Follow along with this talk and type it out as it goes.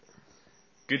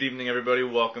Good evening, everybody.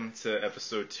 Welcome to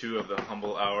episode 2 of the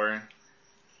Humble Hour.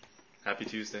 Happy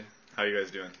Tuesday. How are you guys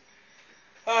doing?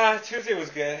 Tuesday was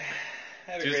good.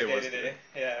 I had a Tuesday great was day today.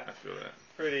 good. Yeah. I feel that.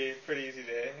 Pretty easy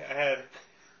day. I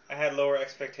had lower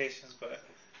expectations, but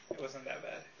it wasn't that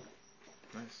bad.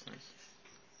 Nice.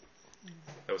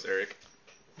 That was Eric.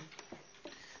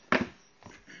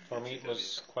 For me, it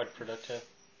was quite productive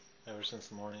ever since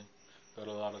the morning. Got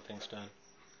a lot of things done.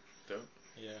 Dope.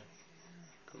 Yeah.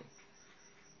 Cool.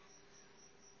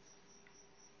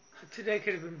 Today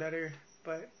could have been better,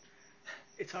 but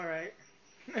it's alright.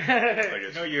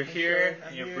 No, you're here, I'm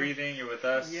and you're here. breathing, you're with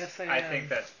us. Yes, I I am. think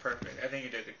that's perfect. I think you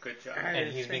did a good job. Alright.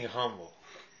 And he's being humble.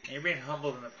 And you're being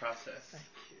humbled in the process. Thank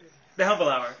you. The Humble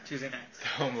Hour, Tuesday nights. The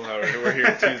Humble Hour. We're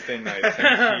here Tuesday night, 10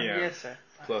 p.m. Yes, sir.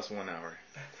 plus 1 hour.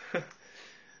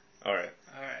 Alright. Alright.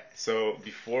 So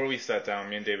before we sat down,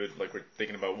 me and David were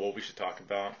thinking about what we should talk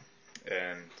about.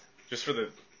 And just for the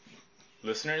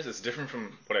listeners, it's different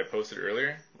from what I posted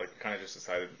earlier. We kind of just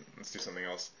decided, let's do something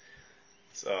else.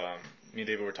 So, me and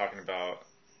David were talking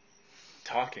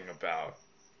about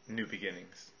new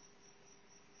beginnings.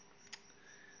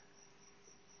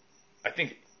 I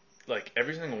think,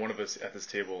 every single one of us at this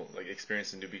table,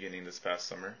 experienced a new beginning this past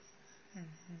summer.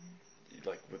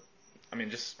 Mm-hmm.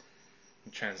 Just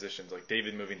transitions.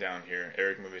 David moving down here,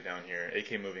 Eric moving down here,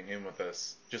 AK moving in with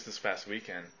us just this past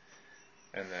weekend.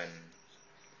 And then,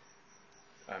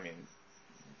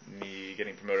 me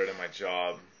getting promoted at my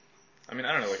job. I don't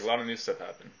know, a lot of new stuff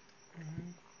happened.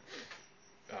 Mm-hmm.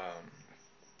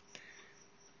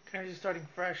 Kind of just starting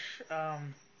fresh,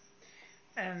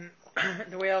 and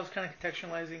the way I was kind of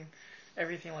contextualizing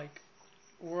everything,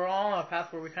 we're all on a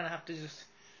path where we kind of have to just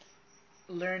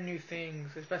learn new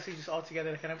things, especially just all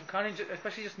together,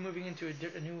 especially just moving into a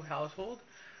new household.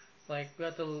 We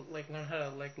have to learn how to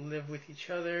live with each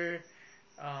other,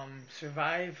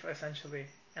 survive essentially,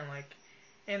 and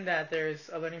in that there's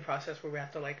a learning process where we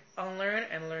have to unlearn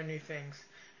and learn new things,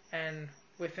 and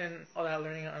within all that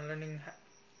learning and unlearning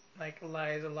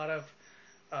lies a lot of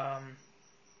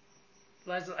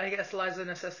lies the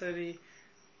necessity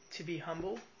to be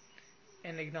humble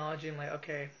and acknowledging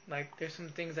there's some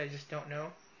things I just don't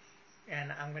know,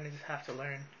 and I'm gonna just have to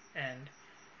learn and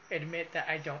admit that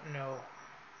I don't know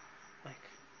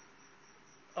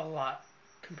a lot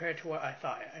compared to what I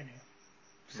thought I knew.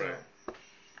 So Right.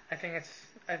 I think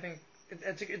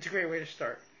it's a great way to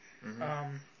start.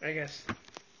 Mm-hmm. I guess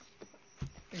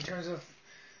in terms of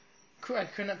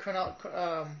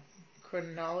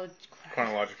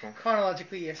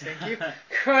chronologically, yes, thank you.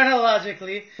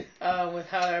 Chronologically, with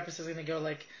how our episode is gonna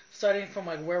go, starting from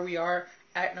where we are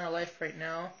at in our life right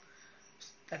now,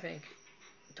 I think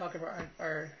talking about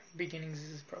our beginnings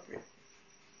is appropriate.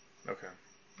 Okay.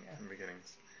 Yeah.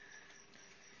 Beginnings.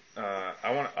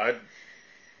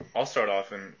 I'll start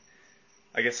off and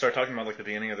I guess start talking about the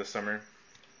beginning of the summer.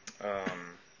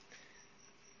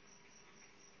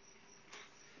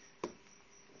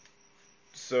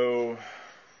 So,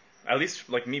 at least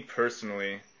me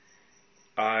personally,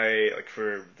 I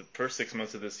for the first 6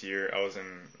 months of this year, I was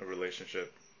in a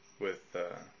relationship with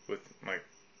my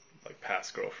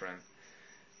past girlfriend,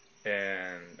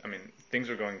 and things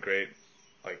were going great.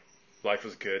 Life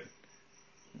was good.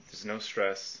 There's no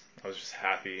stress. I was just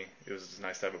happy. It was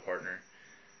nice to have a partner.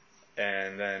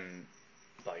 And then,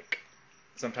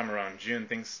 sometime around June,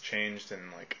 things changed,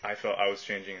 and I felt I was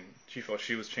changing, and she felt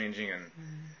she was changing, and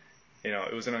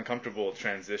it was an uncomfortable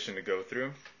transition to go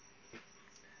through.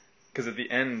 Because at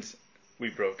the end, we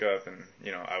broke up, and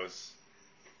I was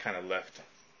kind of left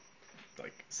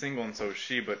single, and so was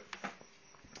she. But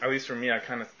at least for me, I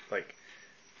kind of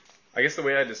I guess the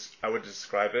way I would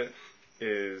describe it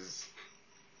is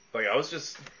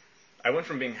I went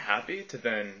from being happy to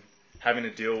then having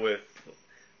to deal with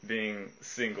being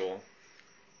single,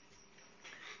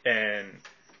 and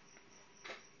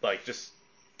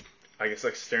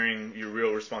staring your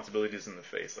real responsibilities in the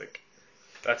face.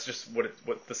 That's just what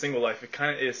the single life it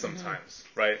kind of is sometimes,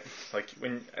 right?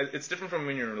 When it's different from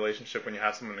when you're in a relationship, when you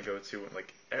have someone to go to,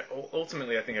 and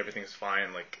ultimately I think everything's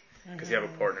fine, because you have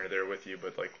a partner there with you.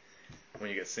 But when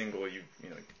you get single, you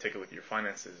take a look at your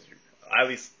finances. At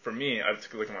least for me, I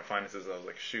took a look at my finances. I was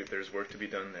like, shoot, there's work to be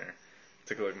done there. I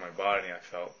took a look at my body. I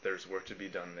felt there's work to be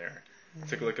done there. I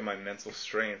took a look at my mental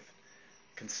strength.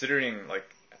 Considering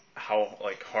how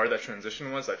hard that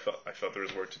transition was, I felt there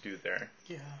was work to do there.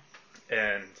 Yeah.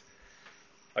 And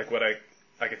what I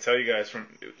could tell you guys from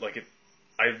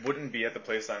I wouldn't be at the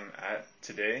place I'm at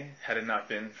today had it not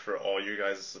been for all your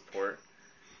guys' support.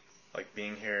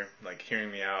 Being here,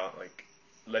 hearing me out,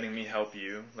 letting me help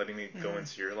you, letting me go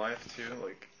into your life too.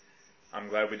 I'm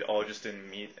glad we all just didn't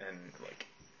meet and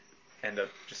end up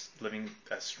just living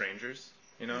as strangers,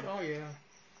 you know? Oh yeah,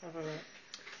 I've heard that.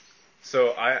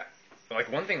 So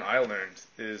one thing I learned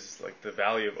is like the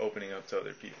value of opening up to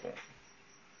other people.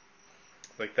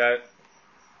 Like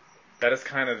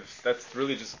that's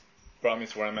really just brought me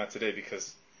to where I'm at today,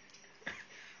 because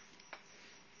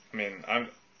I mean,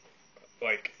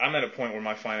 I'm at a point where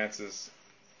my finances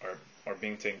are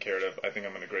being taken care of. I think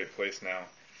I'm in a great place now.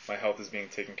 My health is being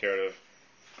taken care of.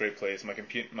 Great place.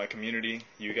 My community,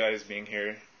 you guys being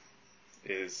here,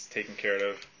 is taken care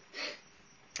of.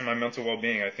 And my mental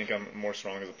well-being, I think I'm more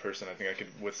strong as a person. I think I could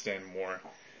withstand more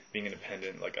being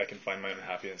independent. Like, I can find my own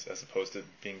happiness as opposed to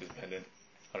being dependent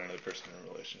on another person in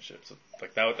a relationship. So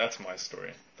like that's my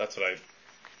story. That's what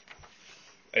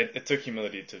it took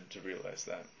humility to realize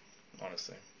that,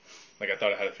 honestly. Like, I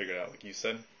thought I had it figured out, like you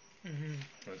said.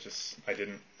 Mm-hmm. It just, I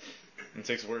didn't. It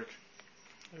takes work.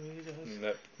 It really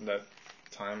does. And that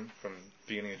time from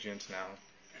beginning of June to now,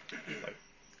 like,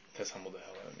 has humbled the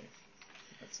hell out of me.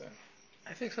 I'd say.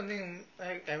 I think something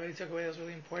I really took away that was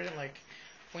really important, like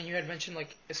when you had mentioned,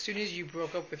 like, as soon as you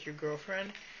broke up with your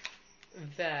girlfriend,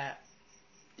 that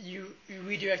you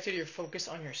redirected your focus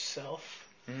on yourself.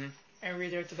 Mm-hmm. And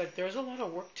redirected, like, there's a lot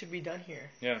of work to be done here.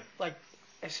 Yeah. Like,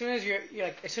 as soon as you're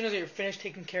finished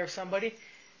taking care of somebody,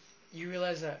 you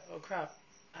realize that, oh crap,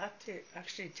 I have to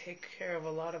actually take care of a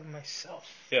lot of myself.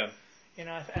 Yeah. You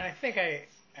know, and I think I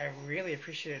really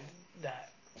appreciated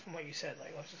that from what you said.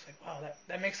 Like, I was just like, wow,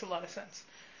 that makes a lot of sense.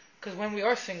 Because when we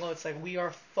are single, it's like we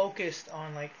are focused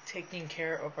on, like, taking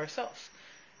care of ourselves.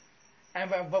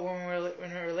 But when we're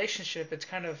in a relationship, it's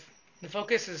kind of, the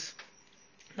focus is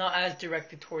not as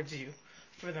directed towards you,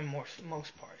 for the most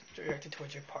part, directed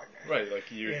towards your partner. Right,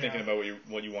 like you're thinking about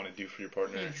what you want to do for your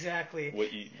partner. Exactly.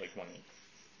 What you like want to.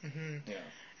 Mm-hmm. Yeah.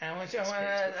 And I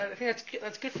think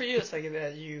that's good for you. It's like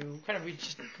that you kind of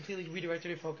just completely redirected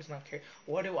your focus, not care.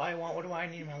 What do I want? What do I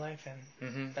need in my life?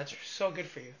 And that's so good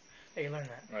for you that you learned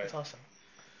that. Right. That's awesome.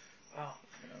 Wow.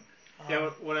 Yeah.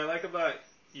 What I like about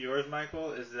yours,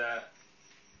 Michael, is that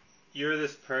you're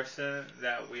this person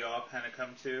that we all kind of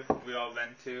come to. We all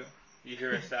vent to. You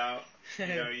hear us out. You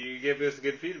know, you give us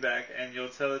good feedback, and you'll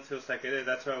tell it to us like it is.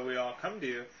 That's why we all come to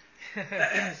you.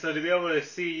 So to be able to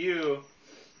see you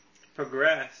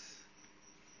progress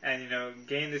and, you know,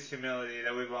 gain this humility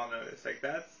that we've all noticed, like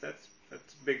that's a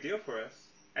big deal for us.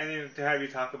 And then to have you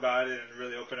talk about it and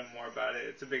really open up more about it,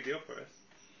 it's a big deal for us.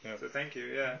 Yeah. So thank you.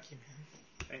 Yeah. Thank you, man.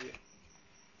 Thank you.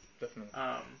 Definitely.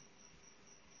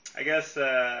 I guess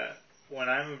when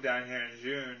I moved down here in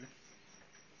June,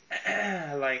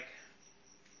 like,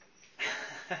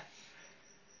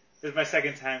 this is my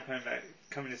second time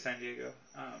coming to San Diego.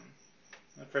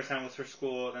 The first time was for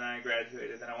school, then I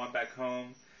graduated, then I went back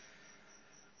home.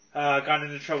 Got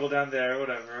into trouble down there,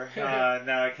 whatever.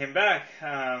 Now I came back.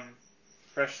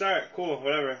 Fresh start, cool,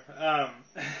 whatever.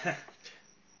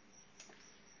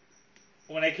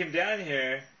 When I came down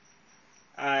here,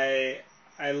 I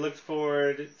looked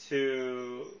forward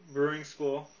to brewing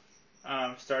school,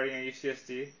 starting at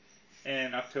UCSD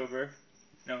in October.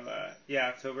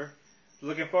 October.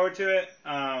 Looking forward to it.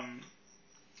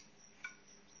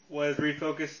 Was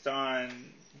refocused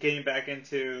on getting back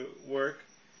into work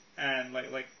and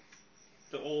like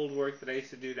the old work that I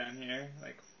used to do down here,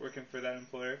 like working for that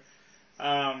employer.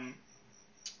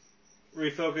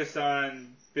 Refocused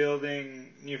on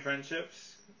building new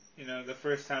friendships. You know, the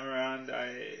first time around,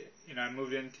 I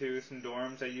moved into some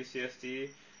dorms at UCSD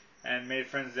and made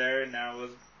friends there. And now it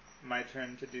was my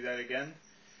turn to do that again.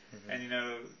 Mm-hmm. And, you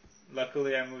know,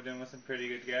 luckily I moved in with some pretty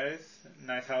good guys,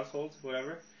 nice households,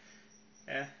 whatever.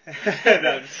 Yeah.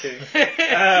 No, I'm just kidding.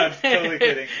 Totally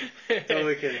kidding.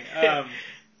 Totally kidding.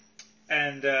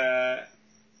 And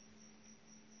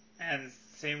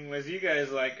same as you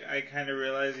guys, like, I kind of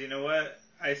realized, you know what?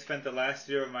 I spent the last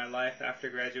year of my life after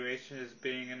graduation just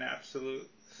being an absolute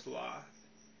sloth.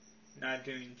 Not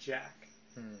doing jack.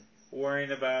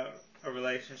 Worrying about a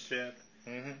relationship.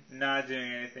 Not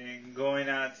doing anything. Going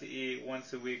out to eat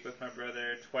once a week with my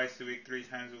brother, twice a week, 3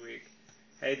 times a week.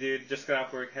 Hey dude, just got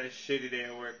off work, had a shitty day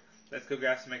at work. Let's go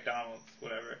grab some McDonald's,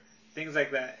 whatever. Things like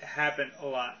that happen a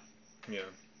lot. Yeah.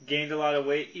 Gained a lot of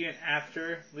weight even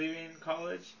after leaving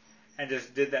college, and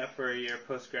just did that for a year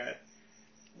post-grad.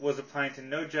 Was applying to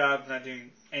no jobs, not doing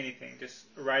anything, just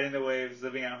riding the waves,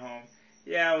 living at home.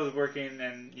 Yeah, I was working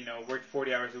and, you know, worked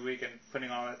 40 hours a week and putting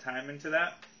all that time into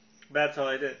that. But that's all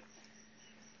I did.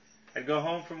 I'd go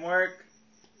home from work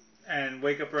and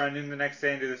wake up around noon the next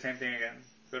day and do the same thing again.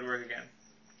 Go to work again.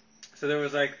 So there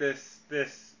was like this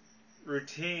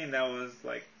routine that was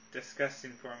like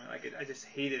disgusting for me. Like I just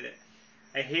hated it.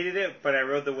 I hated it, but I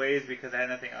rode the waves because I had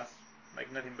nothing else,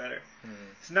 like nothing better.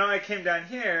 So now I came down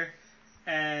here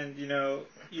and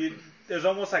there's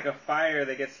almost like a fire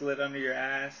that gets lit under your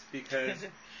ass because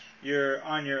you're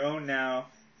on your own now,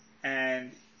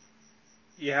 and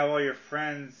you have all your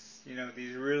friends,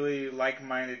 these really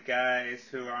like-minded guys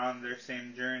who are on their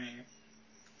same journey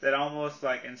that almost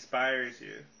like inspires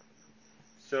you.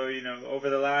 So, over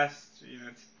the last,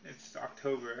 it's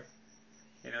October,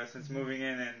 since moving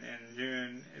in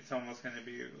June, it's almost going to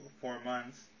be 4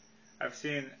 months. I've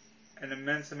seen an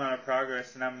immense amount of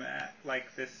progress, and I'm at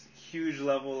like this huge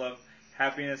level of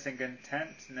happiness and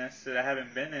contentness that I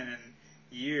haven't been in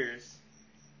years.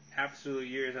 Absolute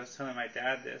years. I was telling my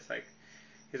dad this, like,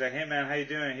 he's like, "Hey man, how you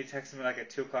doing?" He texted me like at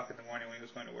 2 o'clock in the morning when he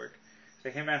was going to work. He's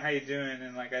like, "Hey man, how you doing?"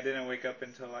 And like, I didn't wake up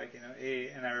until like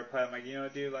 8, and I replied, I'm like,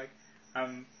 dude, like,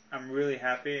 I'm really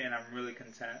happy and I'm really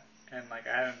content, and like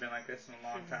I haven't been like this in a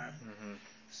long time. Mm-hmm.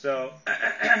 So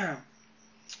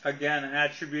again, I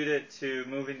attribute it to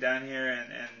moving down here and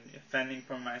fending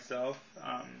for myself,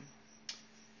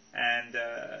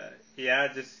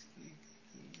 just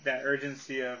that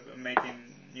urgency of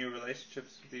making new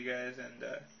relationships with you guys,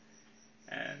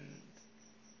 and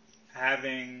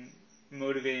having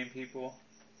motivating people.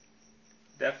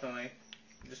 Definitely,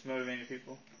 just motivating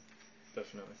people.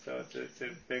 Definitely. So it's a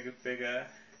big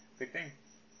thing.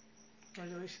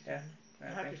 Congratulations. Yeah.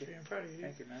 I'm happy for you. I'm proud of you.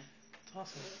 Thank you, man. It's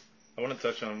awesome. I want to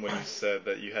touch on when you said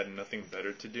that you had nothing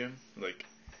better to do. Like,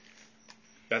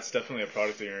 that's definitely a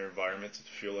product of your environment to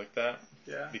feel like that.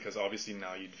 Yeah. Because obviously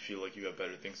now you feel like you have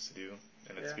better things to do,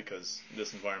 and it's because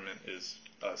this environment is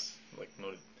us. Like,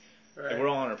 right. Like, we're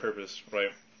all on our purpose,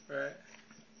 right? Right.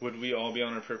 Would we all be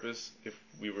on our purpose if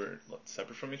we were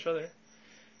separate from each other?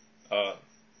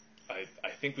 I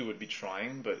think we would be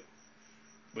trying, but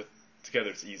together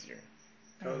it's easier.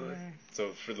 Totally.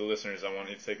 So for the listeners, I want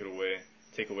you to take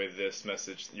away this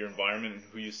message. Your environment and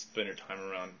who you spend your time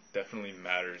around definitely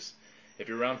matters. If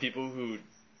you're around people who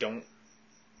don't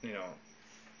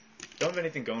have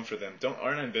anything going for them,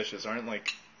 aren't ambitious, aren't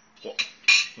like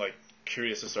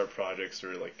curious to start projects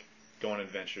or like go on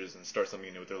adventures and start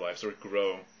something new with their lives or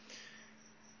grow,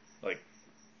 like,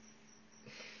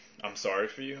 I'm sorry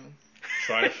for you.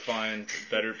 Try to find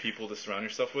better people to surround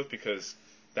yourself with, because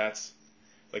that's,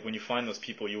 like, when you find those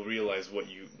people, you'll realize what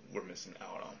you were missing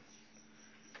out on.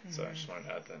 So I just wanted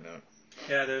to add that note.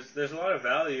 Yeah, there's a lot of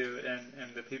value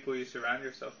in the people you surround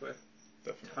yourself with.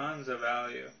 Definitely. Tons of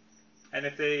value. And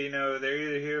if they, they're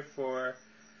either here for,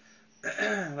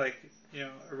 a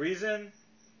reason,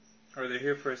 or they're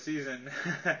here for a season,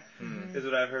 is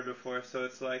what I've heard before. So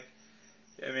it's like,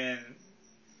 I mean,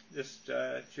 just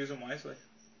choose them wisely.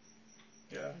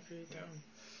 Yeah.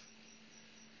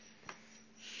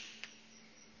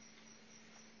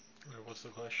 What's the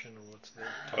question, or what's the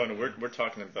topic? Oh, no, we're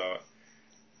talking about,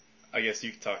 I guess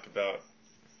you could talk about,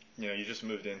 you just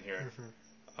moved in here.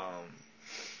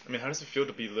 I mean, how does it feel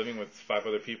to be living with 5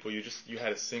 other people? You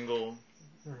had a single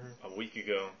a week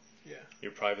ago. Yeah.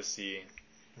 Your privacy,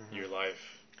 your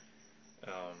life,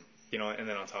 and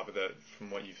then on top of that, from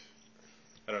what I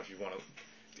don't know if you want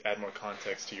to add more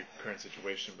context to your current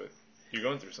situation, but you're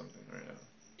going through something right now.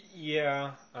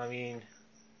 Yeah, I mean,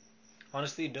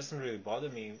 honestly, it doesn't really bother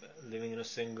me living in a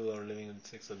single or living with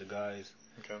 6 other guys.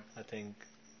 Okay. I think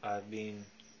I had been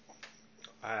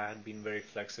very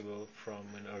flexible from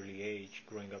an early age,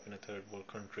 growing up in a third world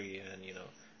country, and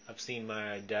I've seen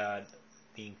my dad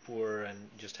being poor and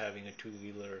just having a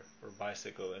 2-wheeler or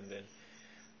bicycle, and then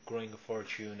growing a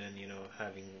fortune and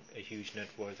having a huge net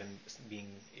worth and being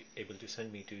able to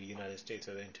send me to the United States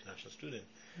as an international student.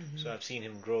 So I've seen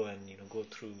him grow and go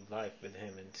through life with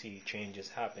him and see changes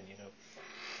happen.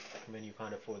 When you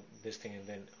can't afford this thing, and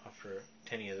then after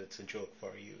 10 years it's a joke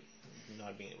for you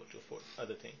not being able to afford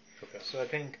other things. Okay. So I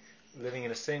think living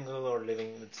in a single or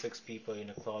living with 6 people in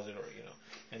a closet or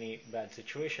any bad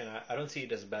situation, I don't see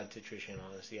it as a bad situation,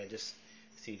 honestly. I just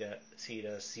see it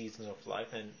as seasons of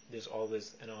life, and there's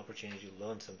always an opportunity to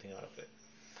learn something out of it,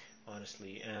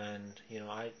 honestly. And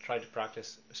I try to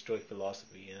practice Stoic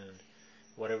philosophy, and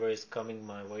whatever is coming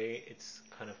my way, it's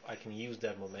kind of, I can use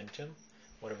that momentum,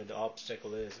 whatever the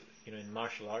obstacle is. In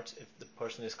martial arts, if the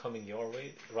person is coming your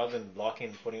way, rather than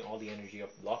blocking, putting all the energy of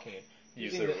blocking it,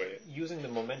 using the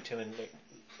momentum and like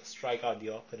strike out the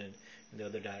opponent in the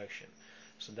other direction.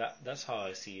 So that's how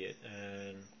I see it.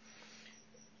 And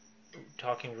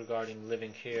talking regarding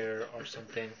living here or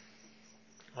something,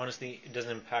 honestly, it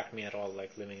doesn't impact me at all,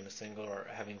 like living in a single or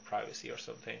having privacy or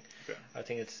something. Okay. I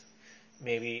think it's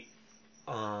maybe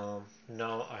now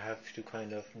I have to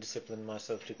kind of discipline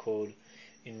myself to code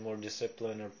in more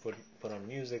discipline, or put on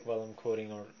music while I'm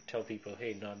coding, or tell people,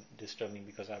 hey, not disturb me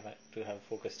because I have to have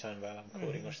focus time while I'm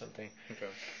coding or something. Okay.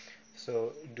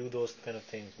 So do those kind of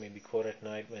things. Maybe code at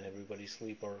night when everybody's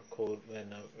asleep, or code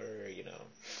whenever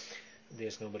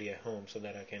there's nobody at home, so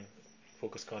that I can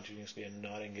focus continuously and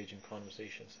not engage in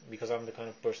conversations. Because I'm the kind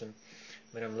of person,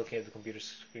 when I'm looking at the computer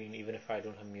screen, even if I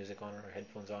don't have music on or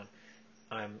headphones on,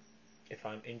 I'm if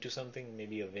I'm into something,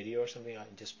 maybe a video or something, I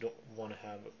just don't want to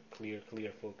have a clear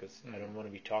focus. I don't want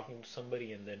to be talking to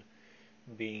somebody and then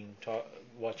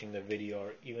watching the video,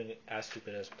 or even as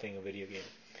stupid as playing a video game,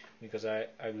 because I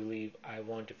believe I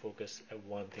want to focus at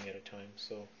one thing at a time.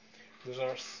 So those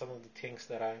are some of the things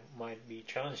that I might be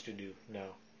challenged to do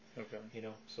now. Okay.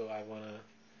 So I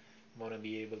wanna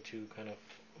be able to kind of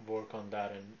work on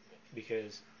that, and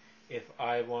because if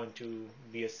I want to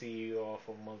be a CEO of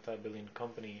a multi-billion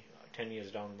company 10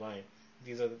 years down the line,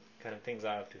 these are the kind of things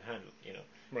I have to handle.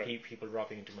 Right. People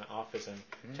dropping into my office and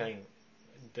telling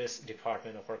this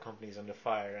department of our company is under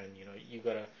fire, and you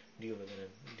gotta deal with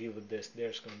it and deal with this.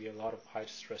 There's going to be a lot of high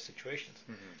stress situations,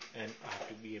 and I have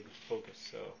to be able to focus.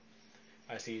 So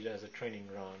I see it as a training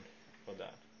ground for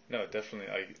that. No, definitely.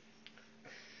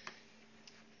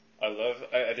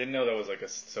 I didn't know that was like a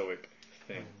stoic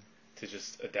thing, to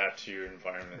just adapt to your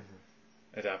environment,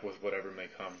 adapt with whatever may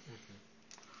come.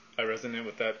 I resonate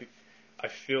with that. I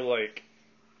feel like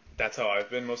that's how I've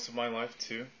been most of my life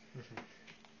too,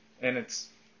 and it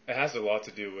has a lot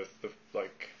to do with the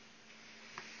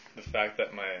fact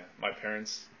that my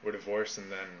parents were divorced,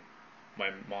 and then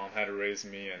my mom had to raise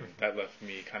me, and that left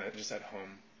me kind of just at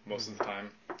home most of the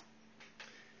time.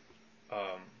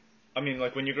 I mean,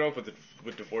 like when you grow up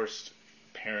with divorced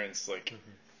parents, like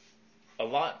a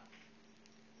lot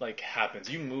happens.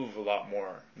 You move a lot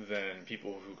more than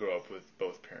people who grow up with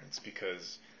both parents,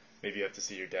 because maybe you have to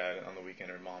see your dad on the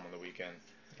weekend or mom on the weekend.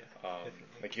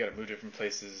 Like you got to move different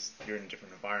places. You're in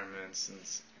different environments,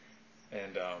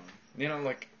 and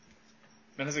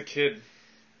and as a kid,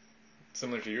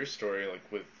 similar to your story, like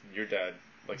with your dad,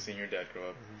 like seeing your dad grow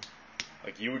up.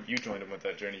 Like you joined him with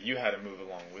that journey. You had to move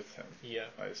along with him. Yeah,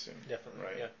 I assume. Definitely.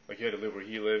 Right. Yeah. Like you had to live where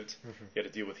he lived. You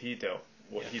had to deal with he dealt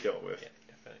with. Yeah,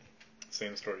 definitely.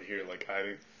 Same story here. Like I had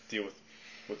to deal with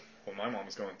what my mom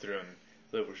was going through, and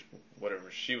live wherever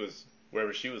she was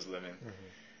living.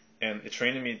 And it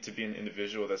trained me to be an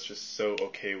individual that's just so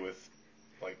okay with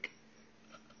like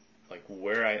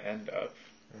where I end up.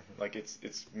 Like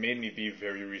it's made me be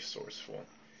very resourceful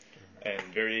and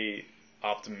very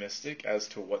optimistic as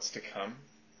to what's to come,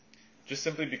 just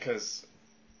simply because,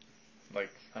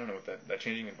 like, I don't know, with that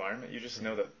changing environment, you just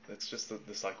know that it's just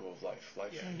the cycle of life.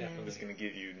 Life is going to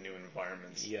give you new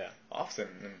environments often,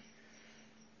 and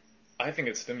I think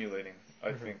it's stimulating.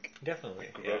 I think definitely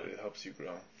it helps you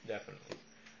grow. Definitely.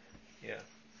 Yeah.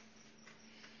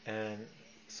 And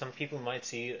some people might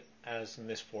see it as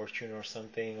misfortune or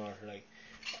something, or like,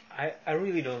 I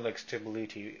really don't like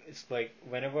stability. It's like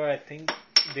whenever I think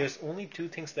there's only two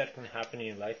things that can happen in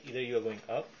your life: either you are going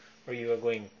up or you are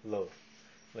going low.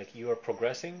 Like you are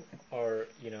progressing, or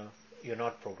you're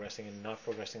not progressing, and not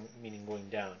progressing meaning going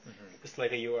down. It's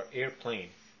like your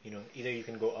airplane. Either you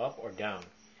can go up or down.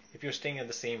 If you're staying at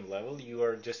the same level, you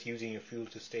are just using your fuel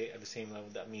to stay at the same level.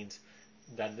 That means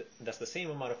that's the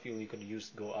same amount of fuel you could use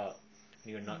to go up,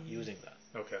 and you're not using that.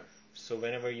 Okay. So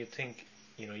whenever you think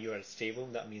you are stable,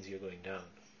 that means you're going down.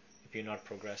 If you're not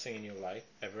progressing in your life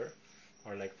ever,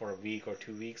 or like for a week or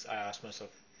 2 weeks, I ask myself,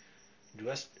 do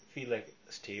I feel like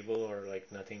stable, or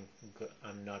like nothing?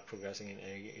 I'm not progressing in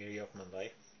any area of my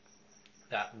life.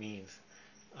 That means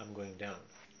I'm going down.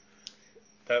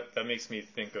 That makes me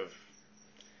think of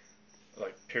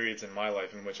like periods in my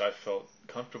life in which I felt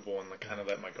comfortable and like kind of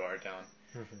let my guard down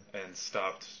and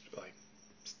stopped like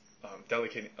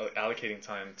allocating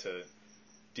time to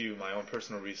do my own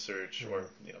personal research or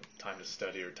time to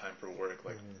study or time for work,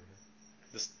 like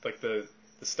this, like the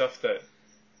stuff that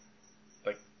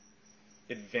like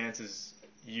advances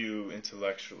you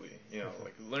intellectually,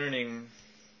 like learning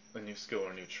a new skill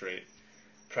or a new trait,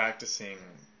 practicing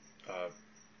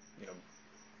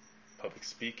public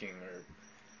speaking or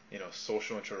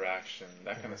social interaction,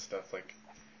 that kind of stuff. Like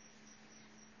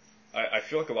I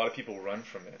feel like a lot of people run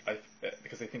from it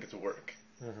because they think it's work.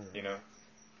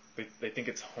 They think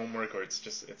it's homework, or it's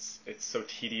so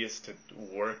tedious to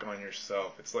work on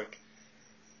yourself. It's like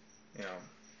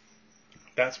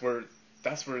that's where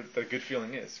the good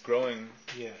feeling is. Growing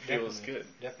feels good.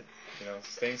 Definitely.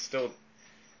 Staying still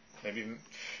maybe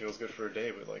feels good for a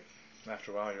day, but like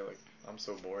after a while you're like, I'm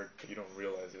so bored, but you don't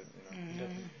realize it.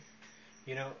 Definitely.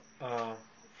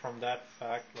 From that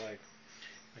fact, like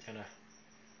I kind of.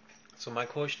 So my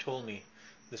coach told me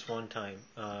this one time,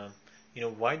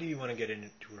 why do you want to get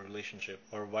into a relationship,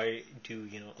 or why do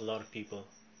a lot of people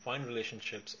find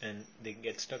relationships and they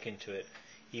get stuck into it,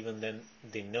 even then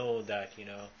they know that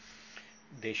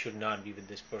they should not be with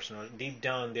this person, or deep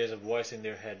down there's a voice in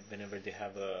their head whenever they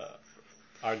have a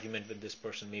argument with this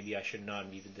person, maybe I should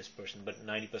not be with this person, but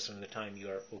 90% of the time you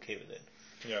are okay with it.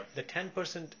 Yeah. The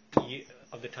 10%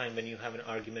 of the time when you have an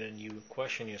argument and you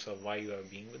question yourself why you are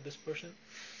being with this person,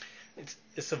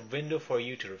 it's a window for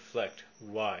you to reflect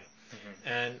why. Mm-hmm.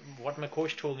 And what my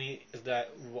coach told me is that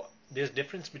there's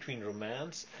difference between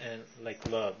romance and like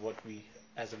love, what we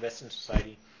as a Western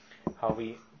society, how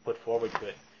we put forward to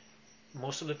it.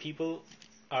 Most of the people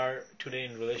are today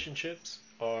in relationships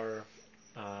or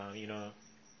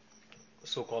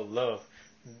so-called love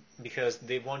because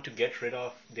they want to get rid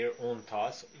of their own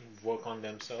thoughts, work on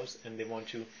themselves, and they want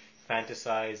to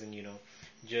fantasize and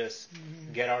just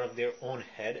get out of their own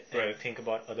head and Right. think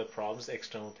about other problems,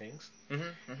 external things. Mm-hmm.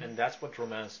 Mm-hmm. And that's what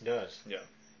romance does. Yeah.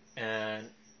 And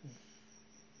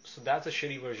so that's a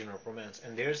shitty version of romance.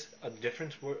 And there's a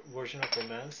different version of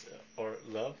romance or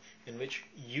love in which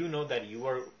you know that you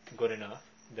are good enough,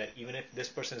 that even if this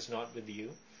person is not with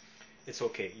you, it's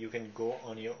okay. You can go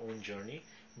on your own journey.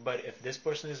 But if this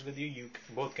person is with you, you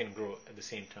both can grow at the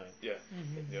same time. Yeah.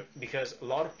 Mm-hmm. Yep. Because a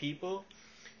lot of people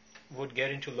would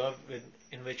get into love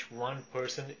in which one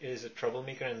person is a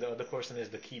troublemaker and the other person is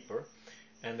the keeper.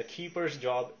 And the keeper's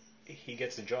job, he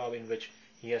gets a job in which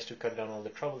he has to cut down all the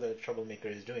trouble that the troublemaker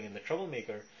is doing. And the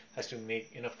troublemaker has to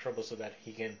make enough trouble so that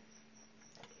he can,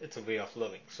 it's a way of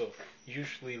loving. So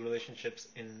usually relationships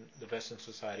in the Western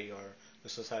society or the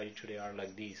society today are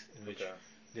like these, in which Okay.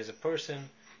 there's a person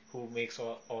who makes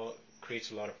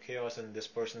creates a lot of chaos, and this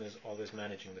person is always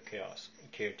managing the chaos,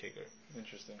 a caretaker.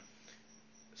 Interesting.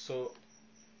 So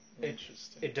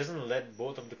Interesting. it doesn't let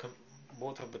both of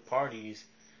the parties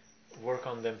work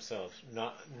on themselves,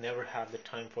 never have the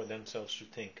time for themselves to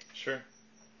think. Sure.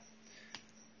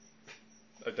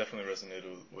 I definitely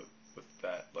resonated with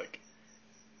that, like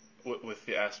with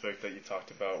the aspect that you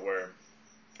talked about, where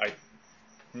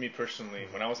me personally,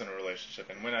 when I was in a relationship,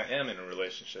 and when I am in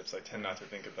relationships, I tend not to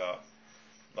think about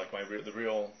like the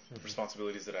real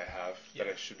responsibilities that I have that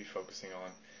I should be focusing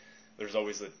on. There's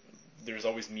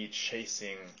always me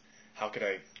chasing, how could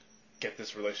I get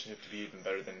this relationship to be even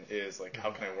better than it is? Like,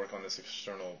 how can I work on this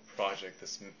external project,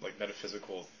 this like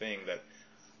metaphysical thing that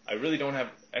I really don't have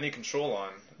any control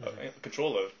on,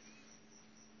 control of?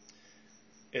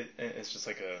 It's just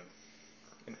like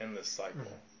an endless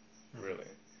cycle, really.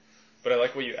 But I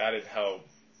like what you added, how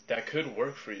that could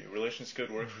work for you. Relationships could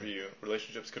work for you.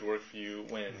 Relationships could work for you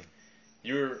when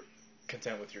you're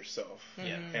content with yourself.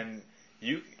 Yeah.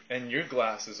 And your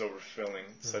glass is overfilling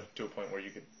to a point where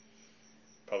you could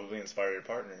probably inspire your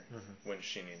partner when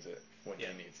she needs it, when he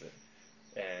needs it,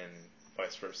 and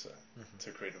vice versa,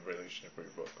 to create a relationship where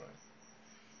you're both growing.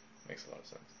 Makes a lot of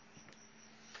sense.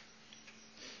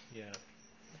 Yeah.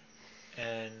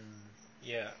 And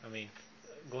I mean,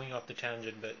 going off the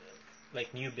tangent, but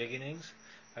like new beginnings,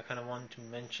 I kind of want to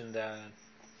mention that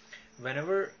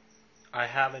whenever I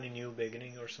have any new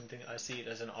beginning or something, I see it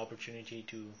as an opportunity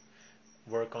to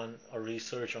work on or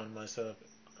research on myself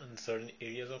in certain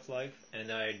areas of life,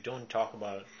 and I don't talk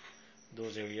about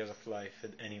those areas of life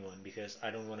with anyone because I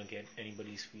don't want to get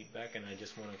anybody's feedback, and I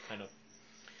just want to kind of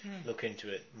look into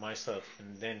it myself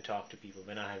and then talk to people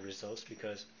when I have results.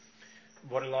 Because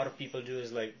what a lot of people do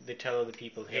is like they tell other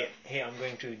people, hey, I'm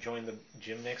going to join the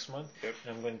gym next month,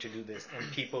 and I'm going to do this,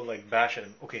 and people like bash at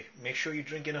them. Okay, make sure you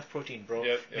drink enough protein, bro.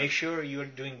 Make sure you are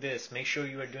doing this. Make sure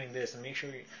you are doing this, and make sure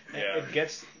it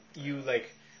gets you like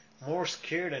more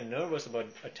scared and nervous about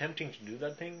attempting to do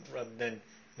that thing rather than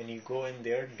when you go in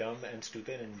there dumb and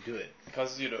stupid and do it. It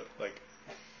causes you to like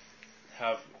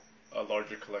have a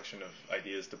larger collection of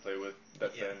ideas to play with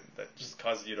that just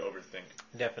causes you to overthink.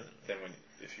 Definitely. Than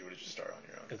if you were to just start on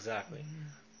your own. Exactly.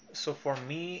 So for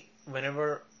me,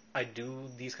 whenever I do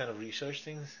these kind of research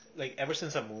things, like ever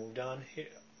since I moved out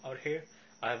here,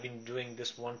 I've been doing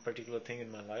this one particular thing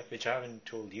in my life, which I haven't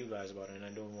told you guys about, and I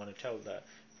don't want to tell that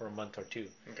for a month or two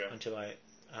until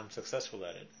I'm successful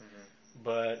at it.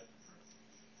 But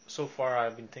so far,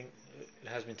 it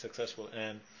has been successful,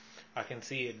 and I can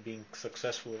see it being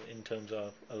successful in terms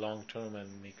of a long term and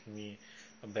making me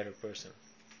a better person.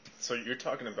 So you're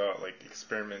talking about like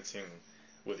experimenting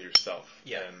with yourself,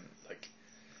 and like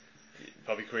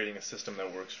probably creating a system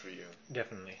that works for you.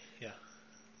 Definitely, yeah.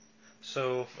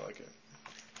 So I like it.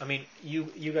 I mean,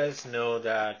 you guys know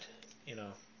that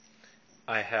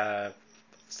I have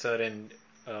certain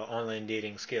online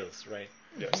dating skills, right?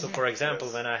 Yes. So for example,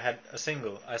 when I had a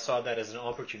single, I saw that as an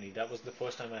opportunity. That was the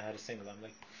first time I had a single. I'm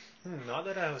like, now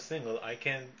that I have a single, I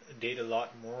can date a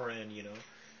lot more and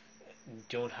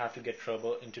don't have to get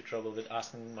into trouble with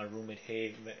asking my roommate,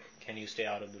 hey, can you stay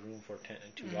out of the room for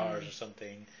 2 hours or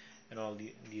something, and all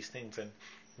these things, and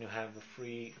have a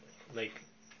free like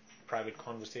private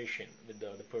conversation with the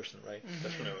other person, right?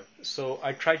 Definitely. So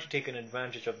I tried to take an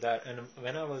advantage of that, and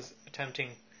when I was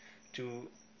attempting to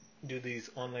do these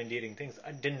online dating things,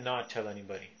 I did not tell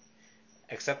anybody,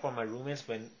 except for my roommates.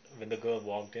 When the girl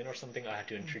walked in or something, I had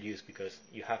to introduce, because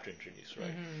you have to introduce,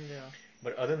 right? Yeah.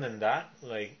 But other than that,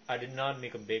 like, I did not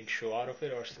make a big show out of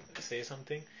it or say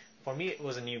something. For me, it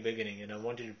was a new beginning, and I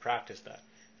wanted to practice that,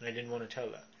 and I didn't want to tell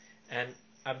that. And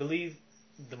I believe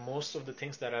the most of the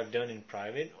things that I've done in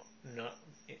private, not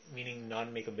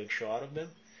make a big show out of them,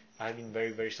 I've been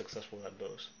very, very successful at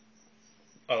those.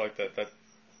 I like that. That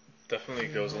definitely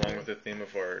goes along with the theme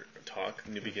of our talk,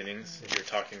 new beginnings. You're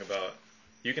talking about,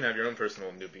 you can have your own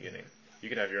personal new beginning. You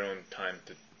can have your own time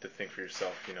to think for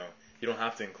yourself. You don't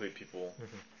have to include people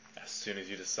as soon as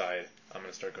you decide, I'm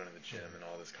going to start going to the gym and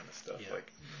all this kind of stuff. Yeah.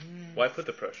 Like, why put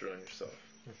the pressure on yourself?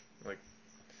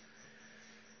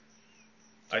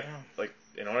 Like,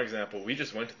 in our example, we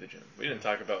just went to the gym. We didn't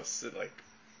talk about, like,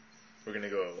 we're going to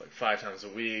go, like, 5 times a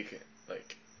week,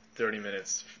 like, 30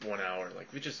 minutes, 1 hour.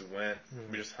 Like, we just went,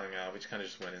 we just hung out, we just kind of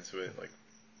just went into it, like,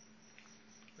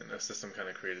 and the system kind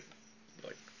of created,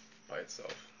 like, by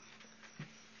itself.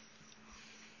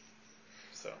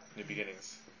 So, new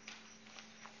beginnings.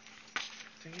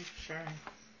 Thank you for sharing.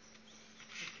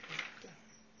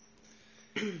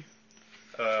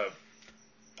 I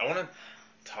want to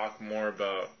talk more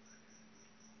about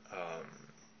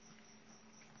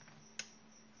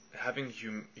having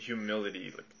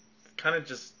humility, like, kind of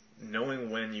just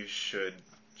knowing when you should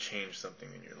change something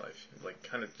in your life. Like,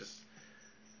 kind of just,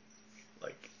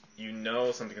 like,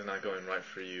 something is not going right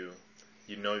for you.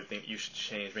 You think you should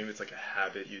change. Maybe it's like a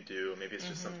habit you do. Maybe it's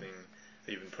just something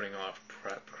that you've been putting off,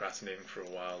 procrastinating for a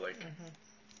while. Like,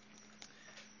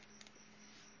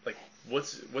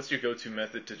 what's your go-to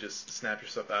method to just snap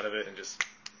yourself out of it and just,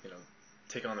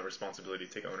 take on the responsibility,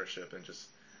 take ownership, and just,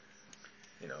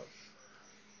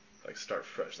 like, start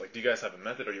fresh? Like, do you guys have a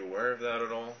method? Are you aware of that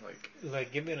at all?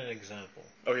 Like, give me an example.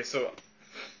 Okay, so,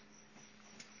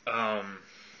 and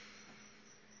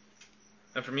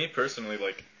for me personally,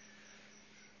 like,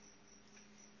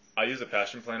 I use a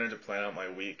passion planner to plan out my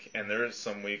week, and there are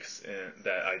some weeks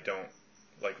that I don't,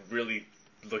 like, really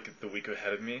look at the week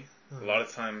ahead of me. A lot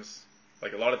of times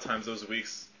those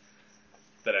weeks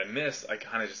that I miss, I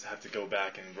kind of just have to go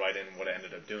back and write in what I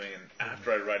ended up doing, and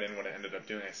after I write in what I ended up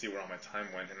doing, I see where all my time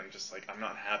went, and I'm just like, I'm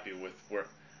not happy with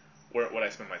what I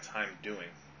spent my time doing.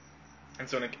 And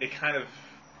so it kind of,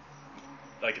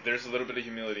 like, there's a little bit of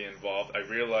humility involved. I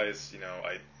realize,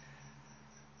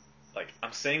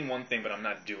 I'm saying one thing, but I'm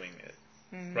not doing it.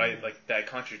 Right? Like, that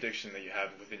contradiction that you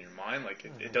have within your mind, like,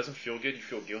 it doesn't feel good. You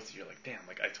feel guilty. You're like, damn,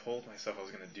 like, I told myself I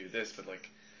was going to do this, but, like,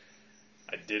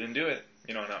 I didn't do it.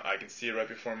 And I can see it right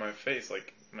before my face,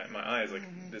 like, my eyes. Like,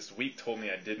 this week told me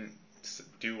I didn't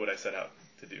do what I set out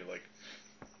to do. Like,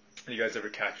 do you guys ever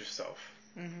catch yourself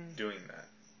doing that?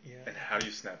 Yeah. And how do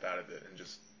you snap out of it and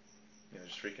just,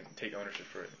 just freaking take ownership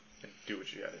for it and do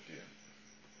what you got to do?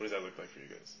 What does that look like for you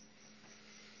guys?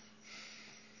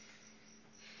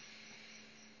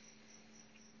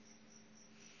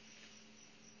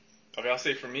 Okay, I'll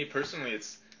say for me personally,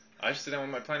 I just sit down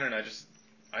with my planner and I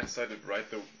decide to write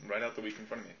out the week in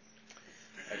front of me.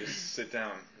 I just sit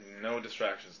down, no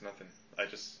distractions, nothing. I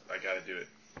gotta do it.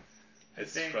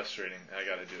 It's frustrating. I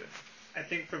gotta do it. I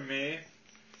think for me,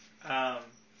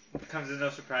 it comes as no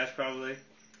surprise probably.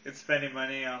 It's spending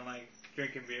money on, like,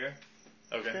 drinking beer.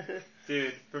 Okay.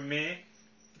 Dude, for me,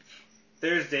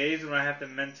 there's days when I have to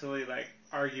mentally, like,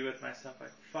 argue with myself,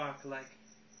 like, fuck, like,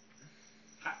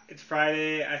 it's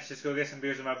Friday, I should just go get some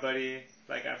beers with my buddy.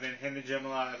 Like, I've been hitting the gym a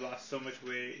lot, I've lost so much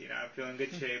weight, I feel in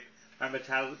good shape. My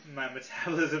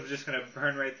metabolism's just gonna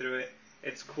burn right through it.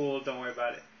 It's cool, don't worry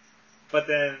about it. But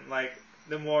then, like,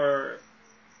 the more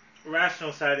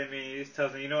rational side of me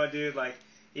tells me, you know what, dude, like,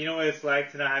 you know what it's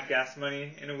like to not have gas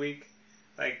money in a week?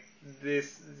 Like,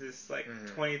 this like,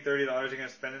 $20, $30 you're gonna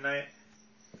spend a night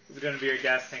is gonna be your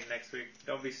gas tank next week.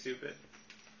 Don't be stupid.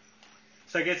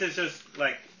 So I guess it's just,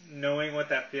 like, knowing what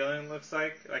that feeling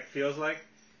feels like,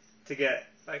 to get,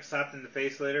 like, slapped in the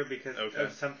face later because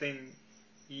of something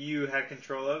you had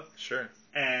control of. Sure.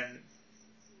 And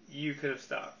you could have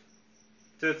stopped.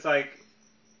 So it's like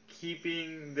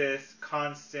keeping this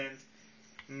constant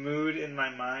mood in my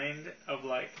mind of,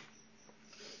 like,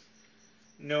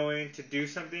 knowing to do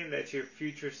something that your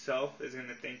future self is going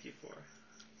to thank you for.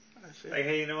 I see. Like,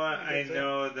 hey, you know what? I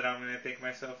know that I'm going to thank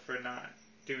myself for not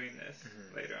doing this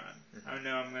later on. I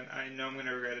know I'm going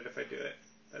to regret it if I do it.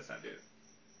 Let's not do it.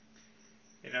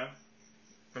 You know?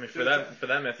 I mean, for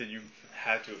that method, you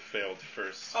had to have failed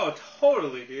first. Oh,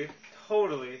 totally, dude.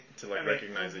 Totally. To like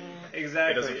recognize that you,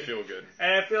 exactly. it doesn't feel good.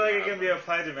 And I feel like it can be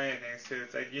applied to many things too.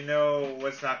 It's like you know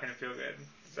what's not going to feel good.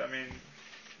 So I mean,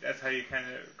 that's how you kind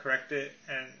of correct it,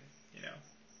 and you know,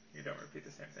 you don't repeat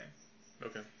the same thing.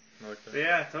 Okay, I like that. So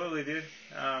yeah, totally, dude.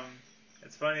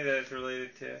 It's funny that it's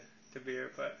related to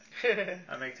beer, but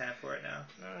I make time for it now.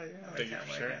 Oh, yeah. Thank you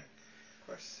for sharing. Of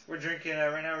course. We're drinking,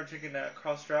 right now we're drinking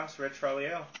Carl Strauss Red Trolley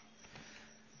Ale.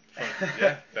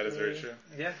 Yeah, that is very true.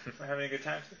 Yeah, we're having a good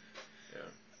time too. Yeah.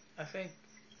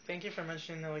 Thank you for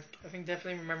mentioning that. Like, I think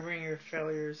definitely remembering your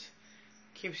failures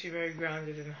keeps you very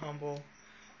grounded and humble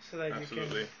so that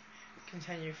Absolutely. you can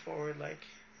continue forward. Like,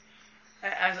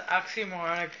 as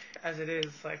oxymoronic as it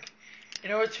is, like,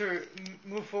 in order to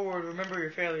move forward, remember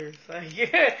your failures. Like,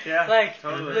 yeah, like,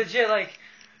 totally. legit, like,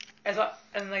 and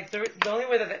like the only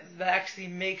way that actually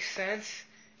makes sense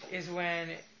is when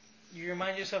you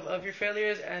remind yourself of your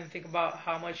failures and think about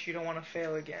how much you don't want to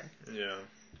fail again. Yeah.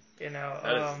 You know,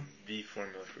 that is the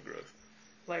formula for growth.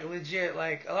 Like legit,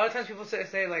 like a lot of times people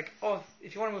say like, oh,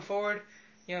 if you want to move forward,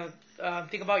 you know,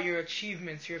 think about your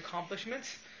achievements, your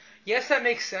accomplishments. Yes, that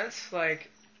makes sense.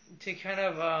 Like to kind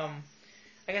of,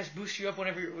 I guess, boost you up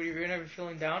whenever you're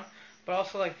feeling down. But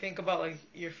also like think about like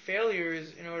your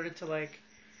failures in order to like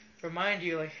remind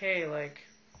you like, hey, like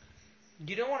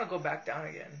you don't want to go back down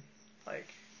again.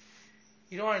 Like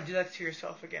you don't want to do that to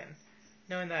yourself again.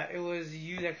 Knowing that it was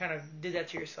you that kind of did that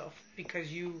to yourself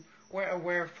because you weren't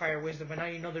aware of prior wisdom, but now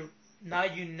you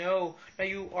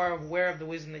are aware of the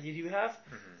wisdom that you do have.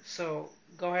 Mm-hmm. So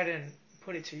go ahead and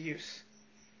put it to use,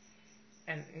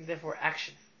 and therefore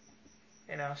action.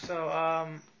 You know. So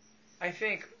I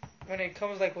think when it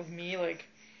comes like with me, like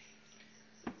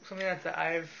something that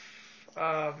I've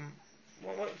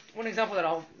one example that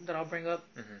I'll bring up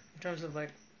in terms of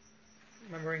like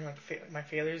remembering like my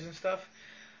failures and stuff.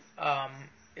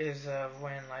 Is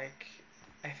when like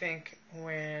I think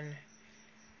when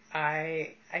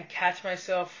I catch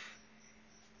myself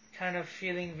kind of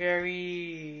feeling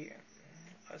very,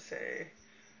 let's say,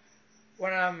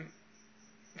 when I'm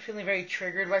feeling very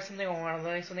triggered by something or when I'm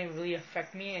letting something really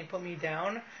affect me and put me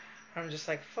down, I'm just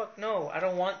like, fuck no, I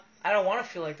don't want to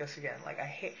feel like this again. Like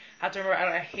I have to remember,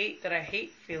 I hate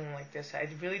feeling like this. It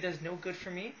really does no good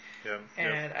for me. Yeah.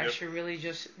 And I should really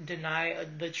just deny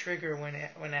the trigger when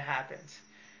it happens.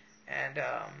 And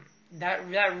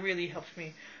that really helps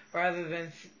me, rather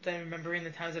than remembering the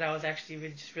times that I was actually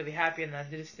just really happy and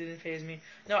that this didn't faze me.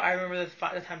 No, I remember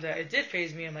the times that it did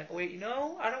faze me. I'm like, wait,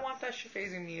 I don't want that shit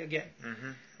phasing me again.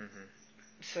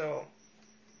 So,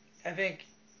 I think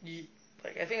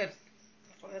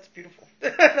that's beautiful. Now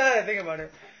that I think about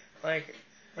it, like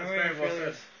remembering your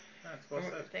failures. That's well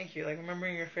said. Thank you. Like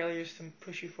remembering your failures to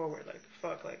push you forward. Like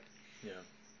fuck. Like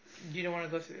you don't want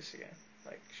to go through this again.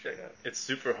 Like straight up. It's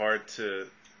super hard to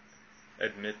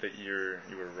admit that you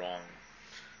were wrong.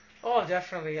 Oh,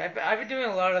 definitely. I've been doing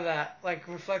a lot of that. Like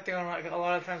reflecting on like a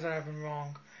lot of times that I've been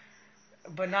wrong,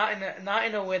 but not in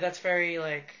a way that's very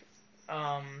like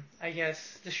I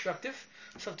guess destructive,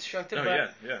 self-destructive. Oh,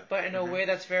 but, yeah. But in a way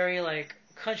that's very like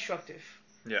constructive.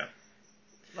 Yeah.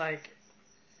 Like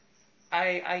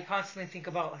I constantly think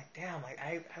about like, damn, like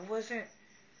I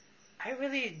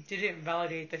really didn't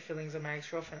validate the feelings of my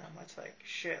ex-girlfriend that much. Like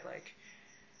shit, like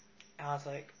I was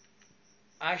like,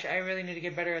 I really need to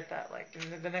get better at that. Like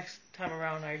the next time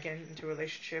around I get into a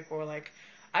relationship or like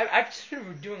I've just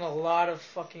been doing a lot of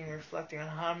fucking reflecting on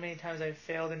how many times I've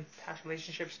failed in past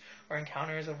relationships or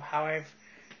encounters of how I've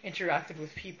interacted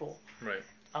with people. Right.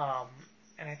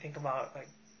 And I think about like,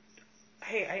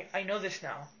 hey, I know this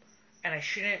now, and I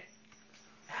shouldn't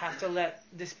have to let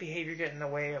this behavior get in the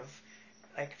way of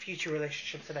like future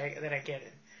relationships that I get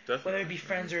in. Definitely. Whether it be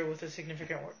friends or with a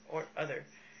significant or other.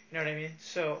 You know what I mean?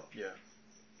 So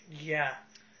yeah,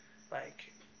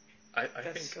 like I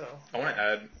think I want to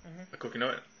add a quick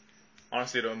note.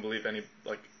 Honestly, I don't believe I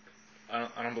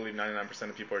don't believe 99%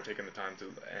 of people are taking the time to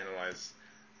analyze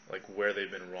like where they've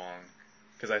been wrong,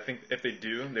 because I think if they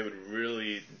do, they would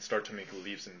really start to make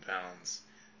leaps and bounds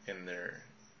in their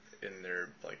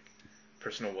like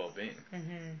personal well-being.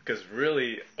 Because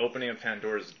really opening up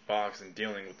Pandora's box and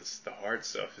dealing with the hard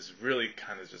stuff is really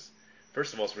kind of just,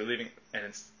 first of all, it's relieving, and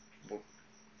it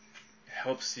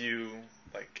helps you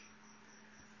like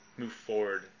move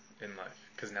forward in life,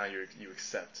 because now you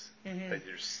accept that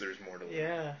there's more to life.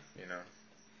 Yeah. You know,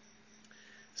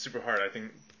 super hard. I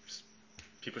think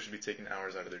people should be taking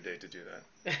hours out of their day to do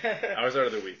that. Hours out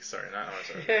of their week. Sorry, not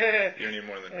hours out of their day. You don't need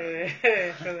more than that.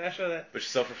 I feel that. But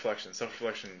self-reflection.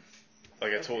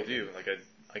 Like I told you, like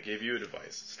I gave you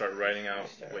advice. Start writing out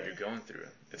Start what writing. you're going through.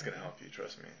 It's gonna help you.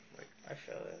 Trust me. Like, I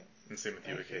feel it. and same with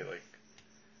you, Thank okay? you. Like,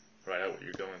 write out what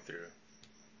you're going through.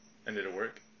 And did it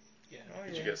work? Yeah. Oh,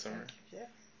 Did yeah, you get somewhere? Yeah.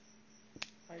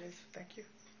 I did. Thank you.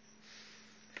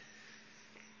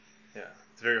 Yeah.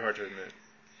 It's very hard to admit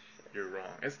you're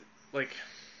wrong. It's like,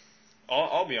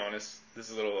 I'll be honest. This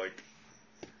is a little like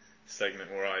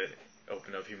segment where I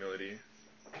open up humility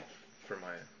for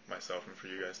myself and for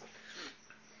you guys.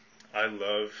 I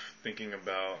love thinking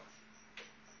about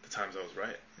the times I was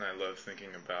right, and I love thinking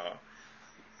about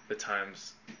the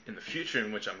times in the future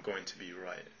in which I'm going to be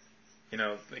right. You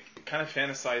know, like kind of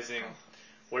fantasizing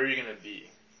where you're gonna be,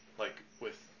 like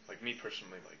with like me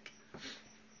personally,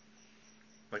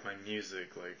 like my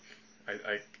music, like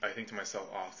I think to myself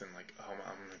often like, oh,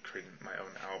 I'm gonna create my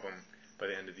own album by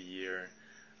the end of the year.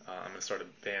 I'm gonna start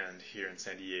a band here in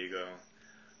San Diego,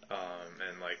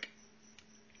 and like